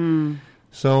 Mm-hmm.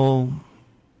 So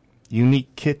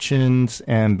unique kitchens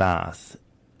and bath.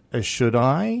 Should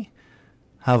I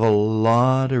have a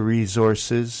lot of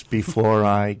resources before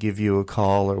I give you a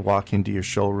call or walk into your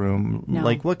showroom? No.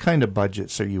 Like, what kind of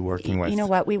budgets are you working with? You know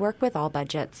what? We work with all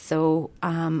budgets. So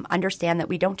understand that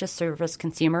we don't just service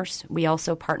consumers. We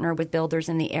also partner with builders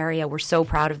in the area. We're so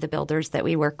proud of the builders that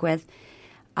we work with.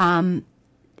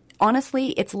 Honestly,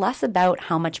 it's less about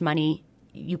how much money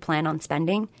you plan on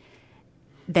spending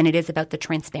than it is about the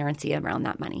transparency around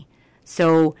that money.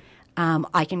 So I'm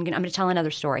going to tell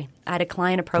another story. I had a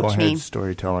client approach me. Go ahead,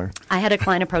 storyteller. I had a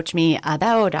client approach me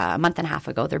about a month and a half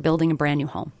ago. They're building a brand new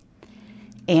home.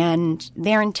 And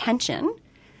their intention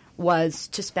was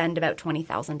to spend about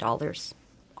 $20,000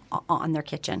 on their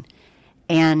kitchen.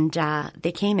 And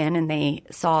they came in and they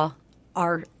saw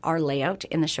our layout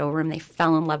in the showroom. They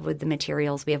fell in love with the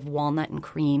materials. We have walnut and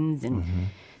creams. And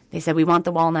they said, we want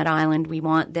the walnut island. We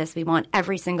want this. We want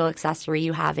every single accessory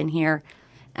you have in here.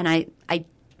 And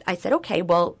I said, okay,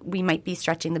 well, we might be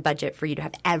stretching the budget for you to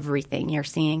have everything you're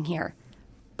seeing here.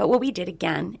 But what we did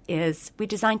again is we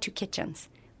designed two kitchens.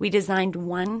 We designed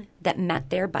one that met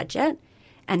their budget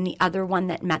and the other one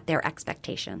that met their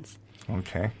expectations.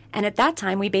 Okay. And at that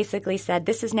time, we basically said,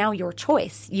 this is now your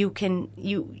choice.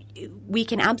 We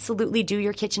can absolutely do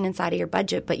your kitchen inside of your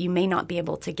budget, but you may not be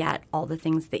able to get all the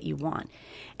things that you want.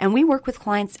 And we work with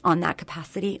clients on that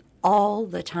capacity all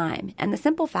the time. And the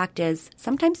simple fact is,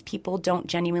 sometimes people don't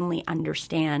genuinely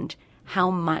understand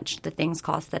how much the things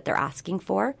cost that they're asking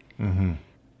for. Mm-hmm.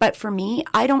 But for me,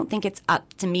 I don't think it's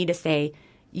up to me to say,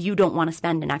 you don't want to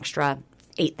spend an extra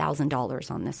 $8,000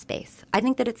 on this space. I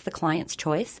think that it's the client's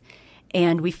choice.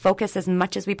 And we focus as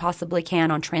much as we possibly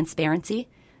can on transparency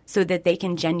so that they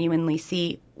can genuinely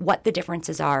see what the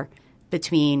differences are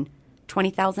between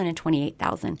 $20,000 and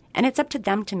 $28,000. And it's up to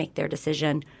them to make their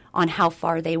decision on how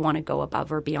far they want to go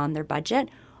above or beyond their budget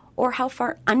or how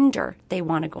far under they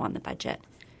want to go on the budget.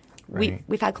 Right.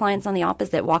 We've had clients on the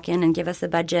opposite walk in and give us a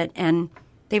budget, and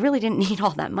they really didn't need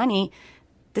all that money.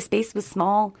 The space was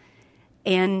small,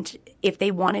 and if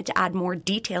they wanted to add more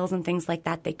details and things like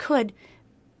that, they could,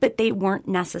 but they weren't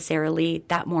necessarily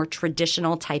that more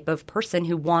traditional type of person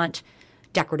who want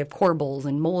decorative corbels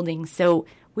and molding. So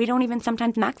we don't even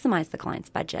sometimes maximize the client's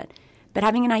budget. But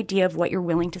having an idea of what you're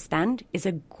willing to spend is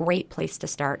a great place to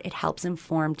start. It helps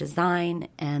inform design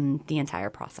and the entire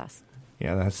process.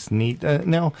 Yeah, that's neat.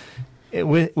 Now,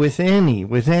 with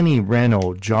any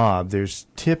reno job, there's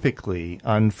typically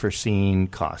unforeseen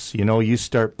costs. You know, you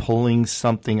start pulling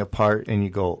something apart and you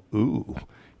go, ooh,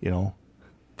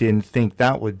 didn't think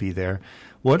that would be there.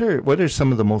 What are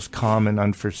some of the most common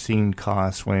unforeseen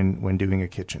costs when doing a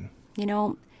kitchen?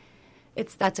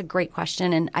 That's a great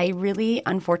question, and I really,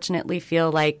 unfortunately,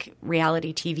 feel like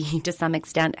reality TV, to some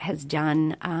extent, has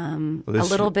done a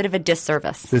little bit of a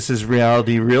disservice. This is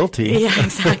Reality Realty. Yeah,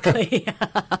 exactly.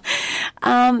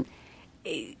 I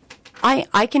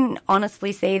can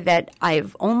honestly say that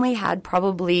I've only had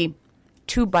probably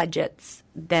 2 budgets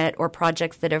or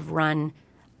projects that have run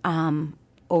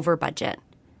over budget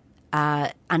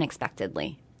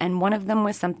unexpectedly. And one of them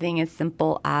was something as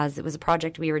simple as it was a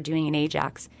project we were doing in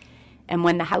Ajax. And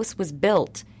when the house was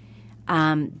built,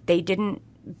 they didn't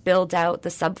build out the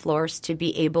subfloors to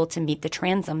be able to meet the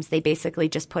transoms. They basically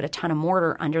just put a ton of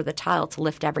mortar under the tile to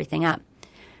lift everything up.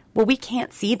 Well, we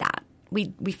can't see that.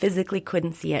 We physically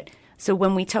couldn't see it. So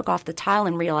when we took off the tile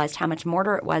and realized how much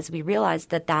mortar it was, we realized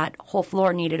that whole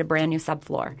floor needed a brand new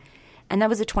subfloor. And that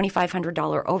was a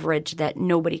 $2,500 overage that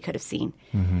nobody could have seen.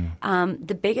 Mm-hmm.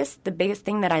 The biggest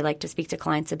thing that I like to speak to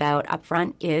clients about up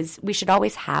front is we should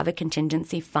always have a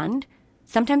contingency fund.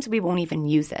 Sometimes we won't even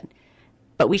use it,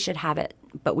 but we should have it.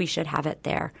 But we should have it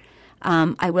there.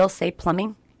 I will say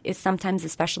plumbing is sometimes,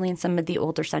 especially in some of the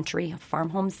older century farm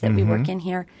homes that we work in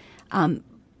here,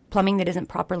 plumbing that isn't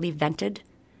properly vented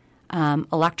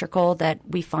electrical that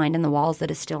we find in the walls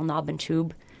that is still knob and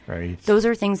tube. Right. Those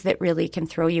are things that really can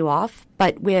throw you off,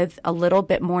 but with a little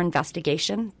bit more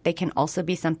investigation, they can also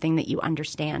be something that you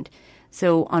understand.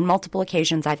 So on multiple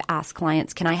occasions, I've asked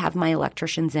clients, can I have my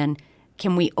electricians in?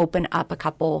 Can we open up a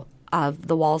couple of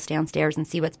the walls downstairs and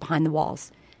see what's behind the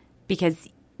walls? Because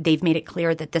they've made it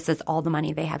clear that this is all the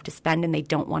money they have to spend and they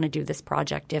don't want to do this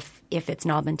project if it's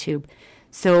knob and tube.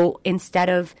 So instead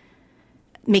of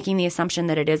making the assumption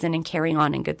that it isn't and carrying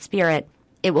on in good spirit,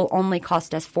 it will only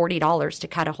cost us $40 to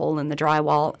cut a hole in the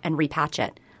drywall and repatch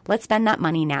it. Let's spend that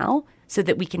money now so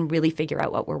that we can really figure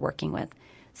out what we're working with.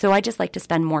 So I just like to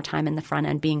spend more time in the front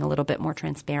end being a little bit more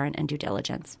transparent and due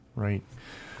diligence. Right.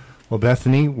 Well,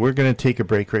 Bethany, we're going to take a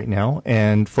break right now.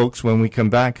 And folks, when we come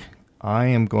back, I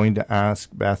am going to ask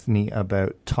Bethany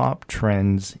about top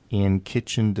trends in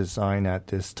kitchen design at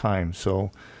this time.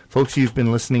 So, folks, you've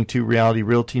been listening to Reality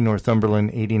Realty,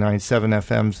 Northumberland 89.7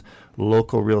 FM's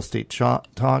local real estate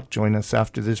talk. Join us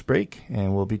after this break,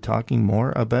 and we'll be talking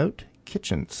more about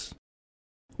kitchens.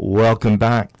 Welcome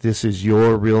back. This is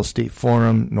your Real Estate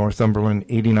Forum, Northumberland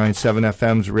 89.7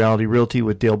 FM's Reality Realty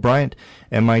with Dale Bryant.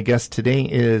 And my guest today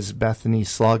is Bethany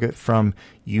Sloggett from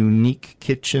Unique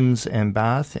Kitchens and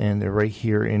Bath, and they're right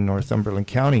here in Northumberland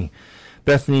County.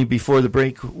 Bethany, before the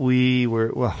break, we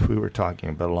were talking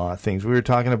about a lot of things. We were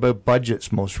talking about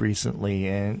budgets most recently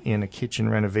and in a kitchen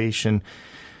renovation.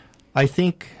 I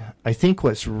think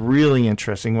what's really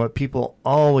interesting, what people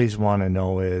always want to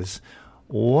know is,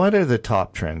 what are the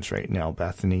top trends right now,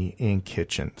 Bethany, in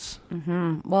kitchens?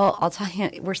 Mm-hmm. Well, I'll tell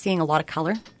you, we're seeing a lot of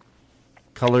color.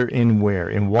 Color in where?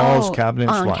 In walls,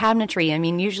 cabinets? On what? cabinetry. I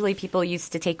mean, usually people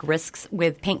used to take risks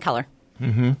with paint color.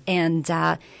 Mm-hmm.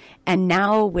 And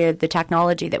now with the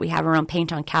technology that we have around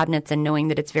paint on cabinets and knowing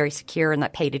that it's very secure and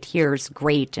that paint adheres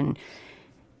great, and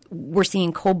we're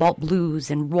seeing cobalt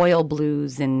blues and royal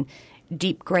blues and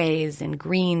deep grays and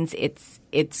greens. It's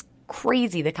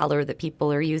crazy the color that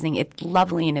people are using. It's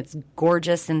lovely and it's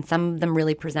gorgeous, and some of them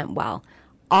really present well.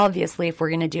 Obviously, if we're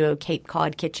going to do a Cape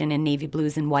Cod kitchen in navy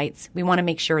blues and whites, we want to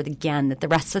make sure, again, that the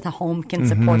rest of the home can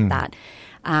support that.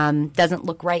 Doesn't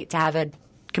look right to have a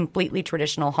completely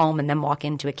traditional home and then walk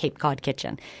into a Cape Cod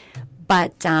kitchen.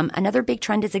 But another big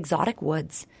trend is exotic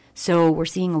woods. So we're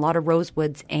seeing a lot of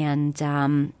rosewoods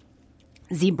and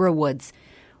zebra woods.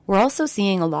 We're also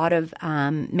seeing a lot of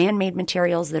man-made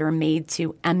materials that are made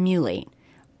to emulate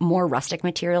more rustic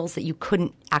materials that you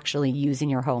couldn't actually use in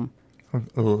your home.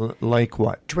 Like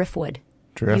what? Driftwood.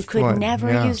 Driftwood. You could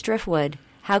never use driftwood.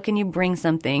 How can you bring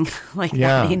something like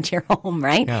that into your home,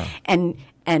 right? Yeah.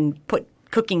 And put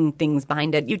cooking things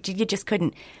behind it. You just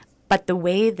couldn't. But the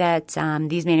way that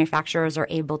these manufacturers are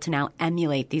able to now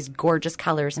emulate these gorgeous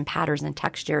colors and patterns and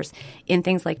textures in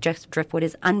things like driftwood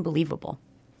is unbelievable.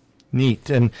 Neat.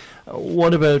 And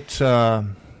what about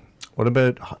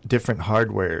different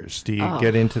hardwares? Do you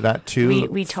get into that too?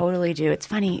 We totally do. It's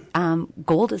funny.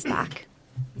 Gold is back.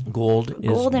 Gold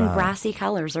and brassy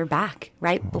colors are back,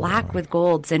 right? Black with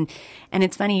golds. And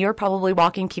it's funny, you're probably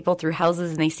walking people through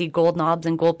houses and they see gold knobs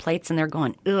and gold plates and they're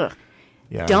going, ugh.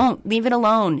 Yeah. Don't. Leave it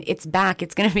alone. It's back.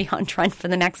 It's going to be on trend for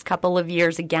the next couple of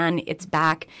years. Again, it's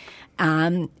back.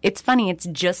 It's funny. It's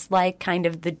just like kind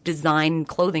of the design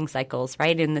clothing cycles,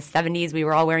 right? In the 70s, we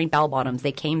were all wearing bell bottoms.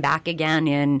 They came back again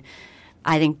in,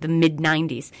 I think, the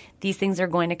mid-90s. These things are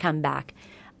going to come back.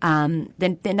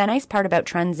 The nice part about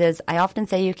trends is I often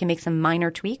say you can make some minor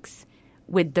tweaks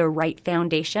with the right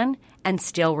foundation and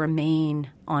still remain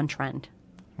on trend.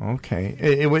 Okay.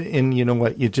 And you know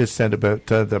what you just said about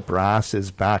the brass is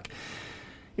back.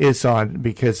 It's odd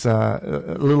because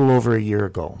a little over a year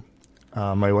ago,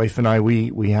 my wife and I,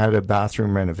 we had a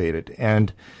bathroom renovated.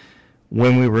 And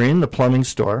when we were in the plumbing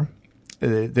store,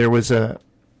 there was a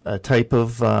type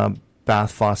of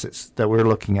bath faucets that we were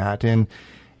looking at. And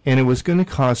it was going to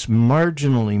cost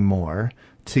marginally more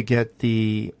to get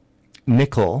the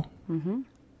nickel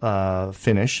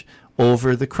finish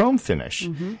over the chrome finish.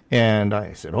 And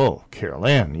I said, oh, Carol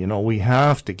Ann, we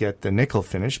have to get the nickel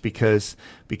finish because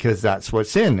that's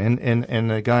what's in.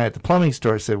 And the guy at the plumbing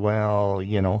store said, well,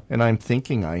 and I'm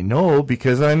thinking, I know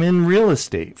because I'm in real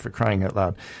estate, for crying out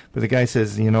loud. But the guy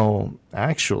says,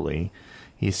 actually,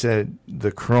 he said,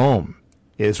 the chrome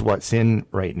is what's in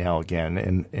right now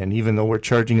again. And even though we're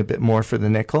charging a bit more for the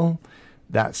nickel,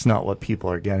 that's not what people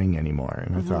are getting anymore.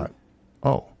 And I thought,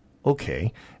 oh,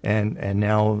 okay. And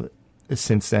now,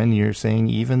 since then, you're saying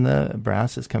even the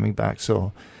brass is coming back.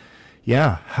 So,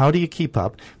 yeah, how do you keep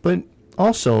up? But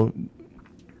also,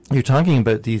 you're talking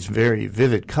about these very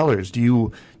vivid colors. Do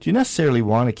you necessarily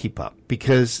want to keep up?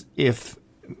 Because if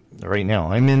right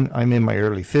now I'm in my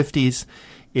early 50s,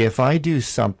 if I do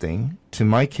something to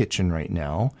my kitchen right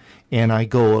now and I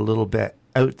go a little bit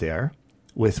out there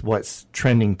with what's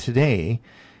trending today,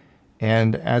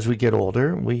 and as we get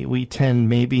older, we tend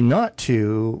maybe not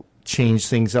to change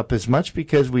things up as much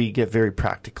because we get very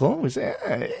practical. We say,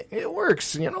 it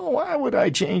works, why would I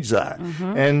change that?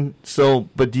 And so,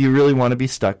 but do you really want to be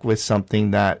stuck with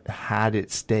something that had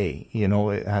its day,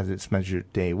 it has its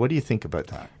measured day? What do you think about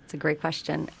that? It's a great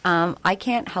question. I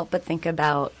can't help but think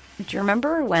about, do you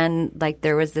remember when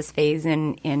there was this phase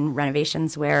in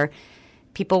renovations where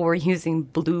people were using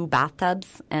blue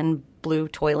bathtubs and blue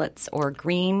toilets or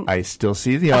green? I still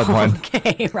see the odd one.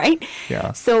 Okay, right?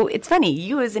 Yeah. So it's funny.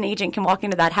 You as an agent can walk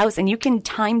into that house and you can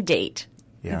time date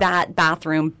that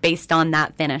bathroom based on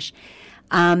that finish.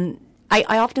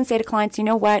 I often say to clients, you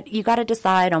know what? You got to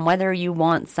decide on whether you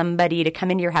want somebody to come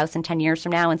into your house in 10 years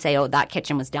from now and say, oh, that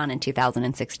kitchen was done in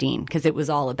 2016 because it was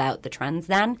all about the trends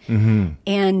then.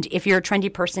 And if you're a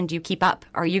trendy person, do you keep up?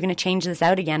 Are you going to change this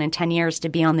out again in 10 years to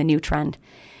be on the new trend?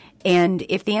 And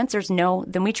if the answer is no,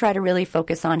 then we try to really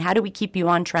focus on how do we keep you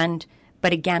on trend,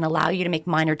 but again, allow you to make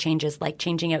minor changes like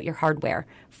changing out your hardware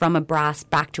from a brass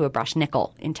back to a brushed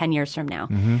nickel in 10 years from now.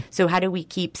 So how do we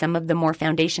keep some of the more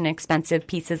foundation expensive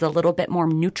pieces a little bit more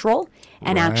neutral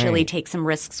and actually take some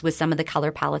risks with some of the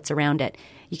color palettes around it?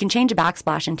 You can change a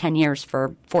backsplash in 10 years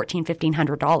for $1,400,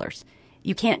 $1,500.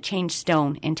 You can't change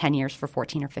stone in 10 years for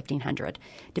 $1,400 or $1,500.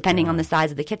 Depending on the size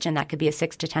of the kitchen, that could be a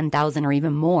 $6,000 to $10,000 or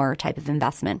even more type of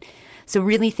investment. So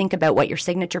really think about what your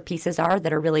signature pieces are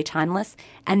that are really timeless,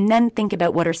 and then think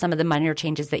about what are some of the minor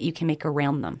changes that you can make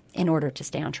around them in order to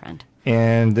stay on trend.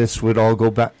 And this would all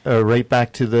go back right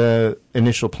back to the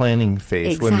initial planning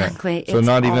phase, wouldn't it? Exactly. So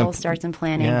it all starts in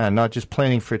planning. Yeah, not just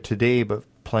planning for today, but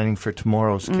planning for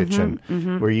tomorrow's kitchen,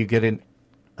 where you get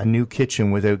a new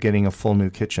kitchen without getting a full new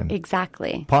kitchen.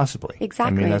 Exactly. Possibly.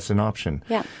 Exactly. I mean, that's an option.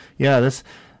 Yeah. Yeah,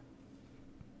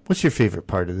 what's your favorite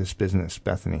part of this business,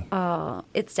 Bethany?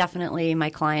 It's definitely my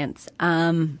clients.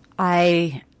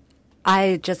 I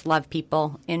just love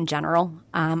people in general.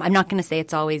 I'm not going to say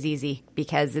it's always easy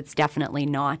because it's definitely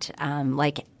not.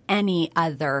 Like any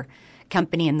other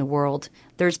company in the world,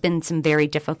 there's been some very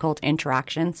difficult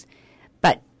interactions,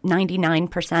 but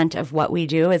 99% of what we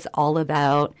do is all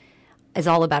about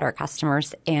our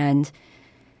customers. And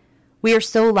we are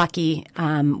so lucky.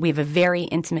 We have a very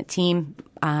intimate team.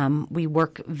 We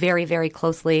work very, very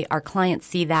closely. Our clients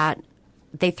see that.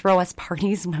 They throw us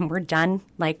parties when we're done.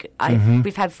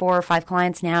 We've had 4 or 5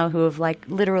 clients now who have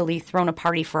literally thrown a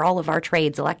party for all of our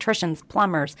trades, electricians,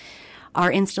 plumbers, our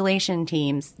installation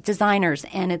teams, designers.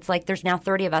 And it's there's now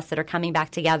 30 of us that are coming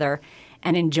back together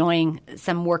and enjoying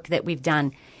some work that we've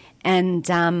done. And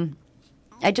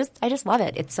I just love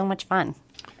it. It's so much fun.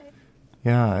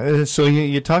 Yeah. So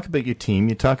you talk about your team.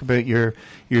 You talk about your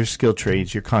skilled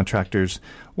trades, your contractors.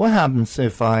 What happens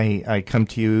if I come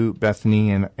to you, Bethany,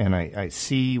 and I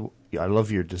see, I love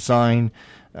your design,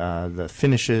 the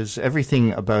finishes,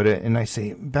 everything about it, and I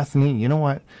say, Bethany, you know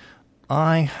what?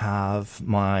 I have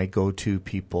my go-to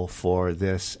people for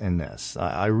this and this.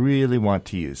 I really want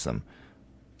to use them.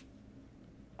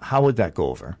 How would that go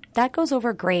over? That goes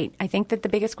over great. I think that the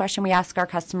biggest question we ask our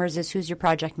customers is, who's your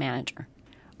project manager?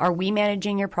 Are we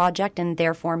managing your project and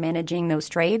therefore managing those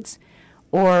trades?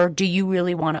 Or do you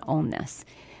really want to own this?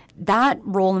 That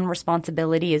role and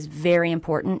responsibility is very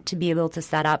important to be able to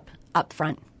set up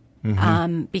front.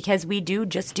 Because we do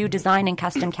design and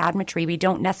custom cabinetry. We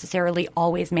don't necessarily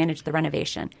always manage the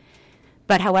renovation.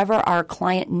 But however our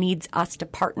client needs us to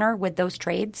partner with those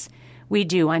trades, we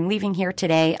do. I'm leaving here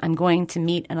today. I'm going to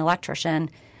meet an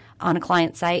electrician on a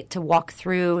client site to walk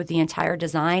through the entire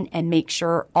design and make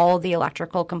sure all the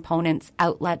electrical components,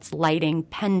 outlets, lighting,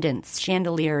 pendants,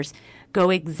 chandeliers go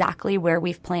exactly where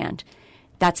we've planned.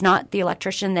 That's not the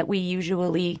electrician that we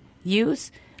usually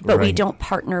use, but we don't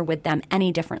partner with them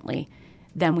any differently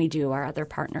than we do our other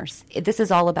partners. This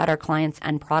is all about our clients'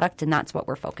 end product, and that's what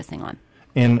we're focusing on.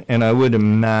 And I would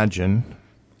imagine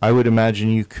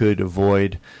you could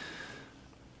avoid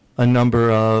a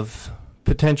number of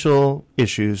potential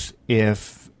issues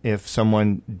if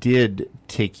someone did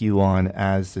take you on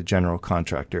as the general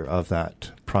contractor of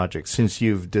that project, since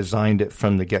you've designed it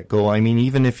from the get-go. I mean,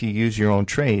 even if you use your own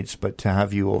trades, but to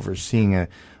have you overseeing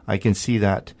I can see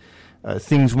that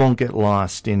things won't get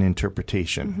lost in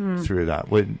interpretation through that.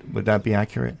 Would that be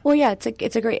accurate? Well, yeah, it's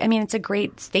a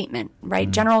great statement,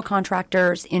 right? General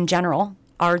contractors in general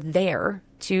are there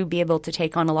to be able to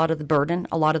take on a lot of the burden,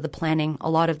 a lot of the planning, a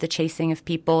lot of the chasing of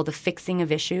people, the fixing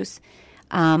of issues.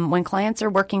 When clients are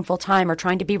working full-time or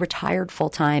trying to be retired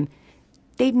full-time,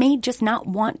 they may just not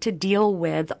want to deal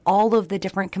with all of the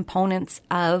different components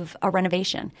of a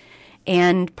renovation.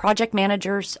 And project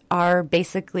managers are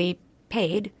basically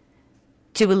paid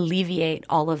to alleviate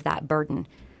all of that burden.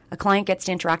 A client gets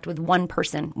to interact with one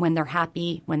person when they're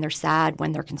happy, when they're sad,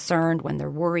 when they're concerned, when they're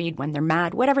worried, when they're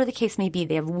mad, whatever the case may be.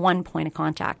 They have one point of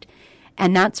contact.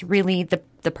 And that's really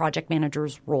the project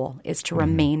manager's role, is to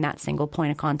remain that single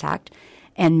point of contact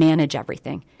and manage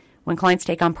everything. When clients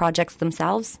take on projects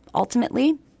themselves,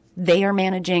 ultimately, they are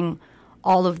managing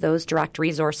all of those direct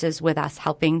resources with us,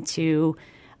 helping to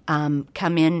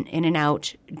come in and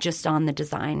out just on the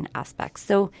design aspects.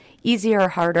 So easier or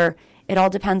harder, it all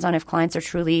depends on if clients are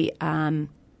truly,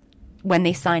 when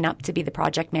they sign up to be the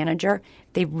project manager,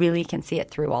 they really can see it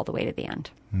through all the way to the end.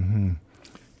 Mm-hmm.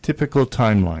 Typical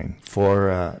timeline for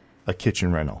a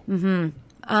kitchen rental?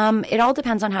 It all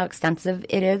depends on how extensive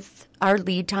it is. Our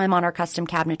lead time on our custom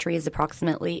cabinetry is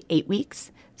approximately 8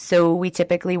 weeks. So we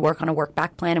typically work on a work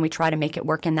back plan and we try to make it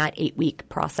work in that 8-week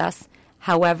process.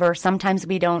 However, sometimes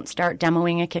we don't start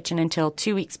demoing a kitchen until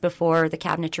 2 weeks before the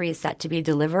cabinetry is set to be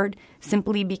delivered,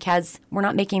 simply because we're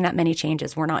not making that many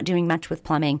changes. We're not doing much with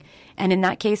plumbing. And in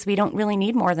that case, we don't really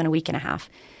need more than a week and a half.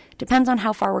 Depends on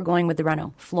how far we're going with the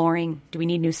reno. Flooring, do we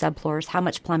need new subfloors? How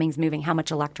much plumbing's moving? How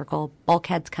much electrical?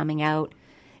 Bulkheads coming out?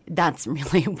 That's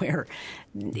really where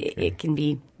it can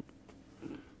be.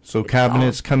 So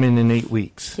cabinets come in 8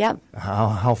 weeks. Yep.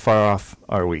 How far off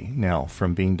are we now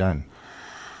from being done?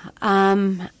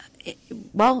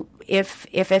 Well, if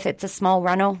it's a small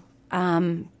reno,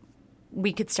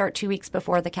 we could start 2 weeks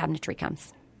before the cabinetry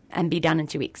comes and be done in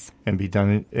 2 weeks. And be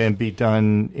done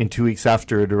in 2 weeks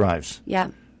after it arrives. Yeah.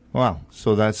 Wow.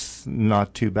 So that's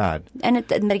not too bad. And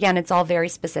again, it's all very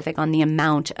specific on the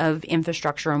amount of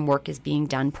infrastructure and work is being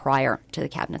done prior to the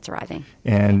cabinets arriving.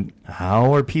 And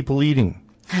how are people eating?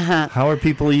 How are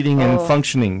people eating and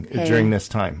functioning during this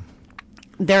time?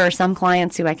 There are some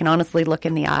clients who I can honestly look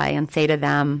in the eye and say to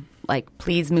them, like,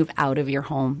 please move out of your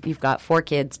home. You've got 4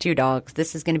 kids, 2 dogs.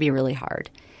 This is going to be really hard.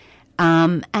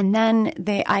 And then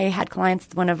I had clients,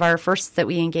 one of our first that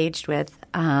we engaged with,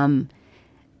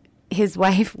 his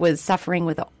wife was suffering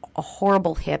with a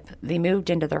horrible hip. They moved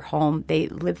into their home. They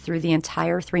lived through the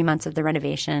entire 3 months of the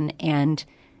renovation, and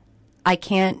I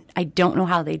don't know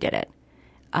how they did it.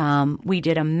 We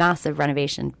did a massive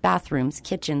renovation, bathrooms,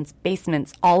 kitchens,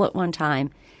 basements, all at one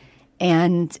time.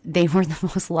 And they were the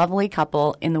most lovely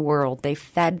couple in the world. They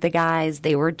fed the guys.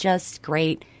 They were just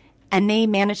great. And they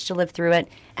managed to live through it.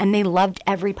 And they loved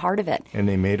every part of it. And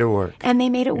they made it work.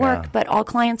 But all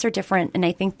clients are different. And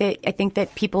I think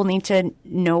that people need to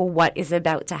know what is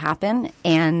about to happen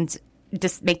and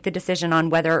just make the decision on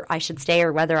whether I should stay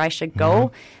or whether I should go.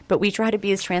 Mm-hmm. But we try to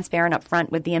be as transparent up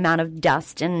front with the amount of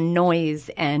dust and noise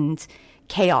and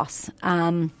chaos.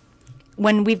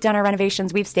 When we've done our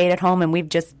renovations, we've stayed at home and we've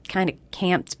just kind of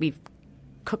camped. We've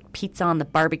cooked pizza on the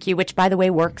barbecue, which, by the way,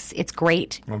 works. It's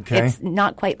great. Okay. It's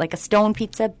not quite like a stone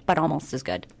pizza, but almost as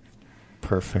good.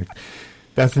 Perfect.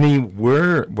 Bethany,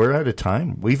 we're out of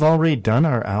time. We've already done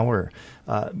our hour.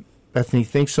 Bethany,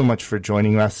 thanks so much for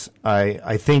joining us.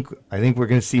 I think we're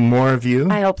going to see more of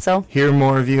you. I hope so. Hear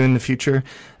more of you in the future.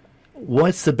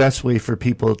 What's the best way for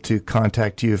people to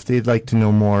contact you if they'd like to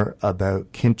know more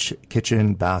about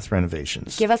kitchen bath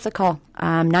renovations? Give us a call,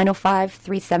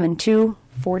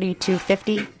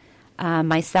 905-372-4250.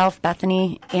 Myself,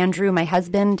 Bethany, Andrew, my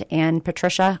husband, and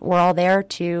Patricia, we're all there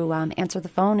to answer the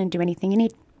phone and do anything you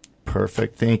need.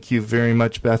 Perfect. Thank you very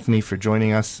much, Bethany, for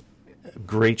joining us.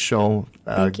 Great show.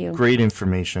 Thank you. Great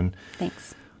information.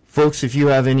 Thanks. Folks, if you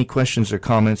have any questions or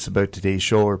comments about today's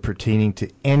show or pertaining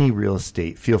to any real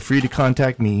estate, feel free to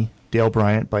contact me, Dale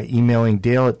Bryant, by emailing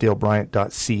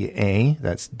dale@dalebryant.ca.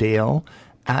 That's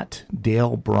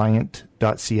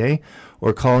dale@dalebryant.ca.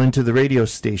 Or call into the radio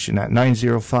station at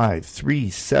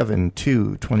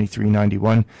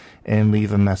 905-372-2391 and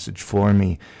leave a message for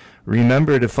me.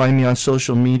 Remember to find me on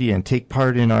social media and take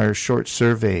part in our short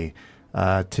survey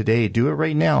today. Do it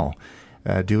right now.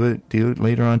 Do it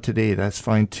later on today. That's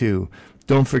fine too.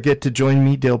 Don't forget to join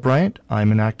me, Dale Bryant.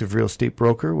 I'm an active real estate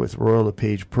broker with Royal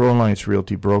LePage Pro Alliance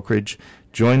Realty Brokerage.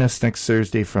 Join us next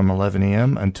Thursday from 11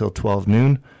 a.m. until 12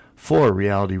 noon for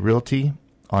Reality Realty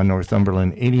on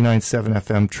Northumberland 89.7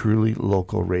 FM, truly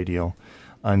local radio.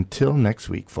 Until next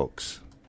week, folks.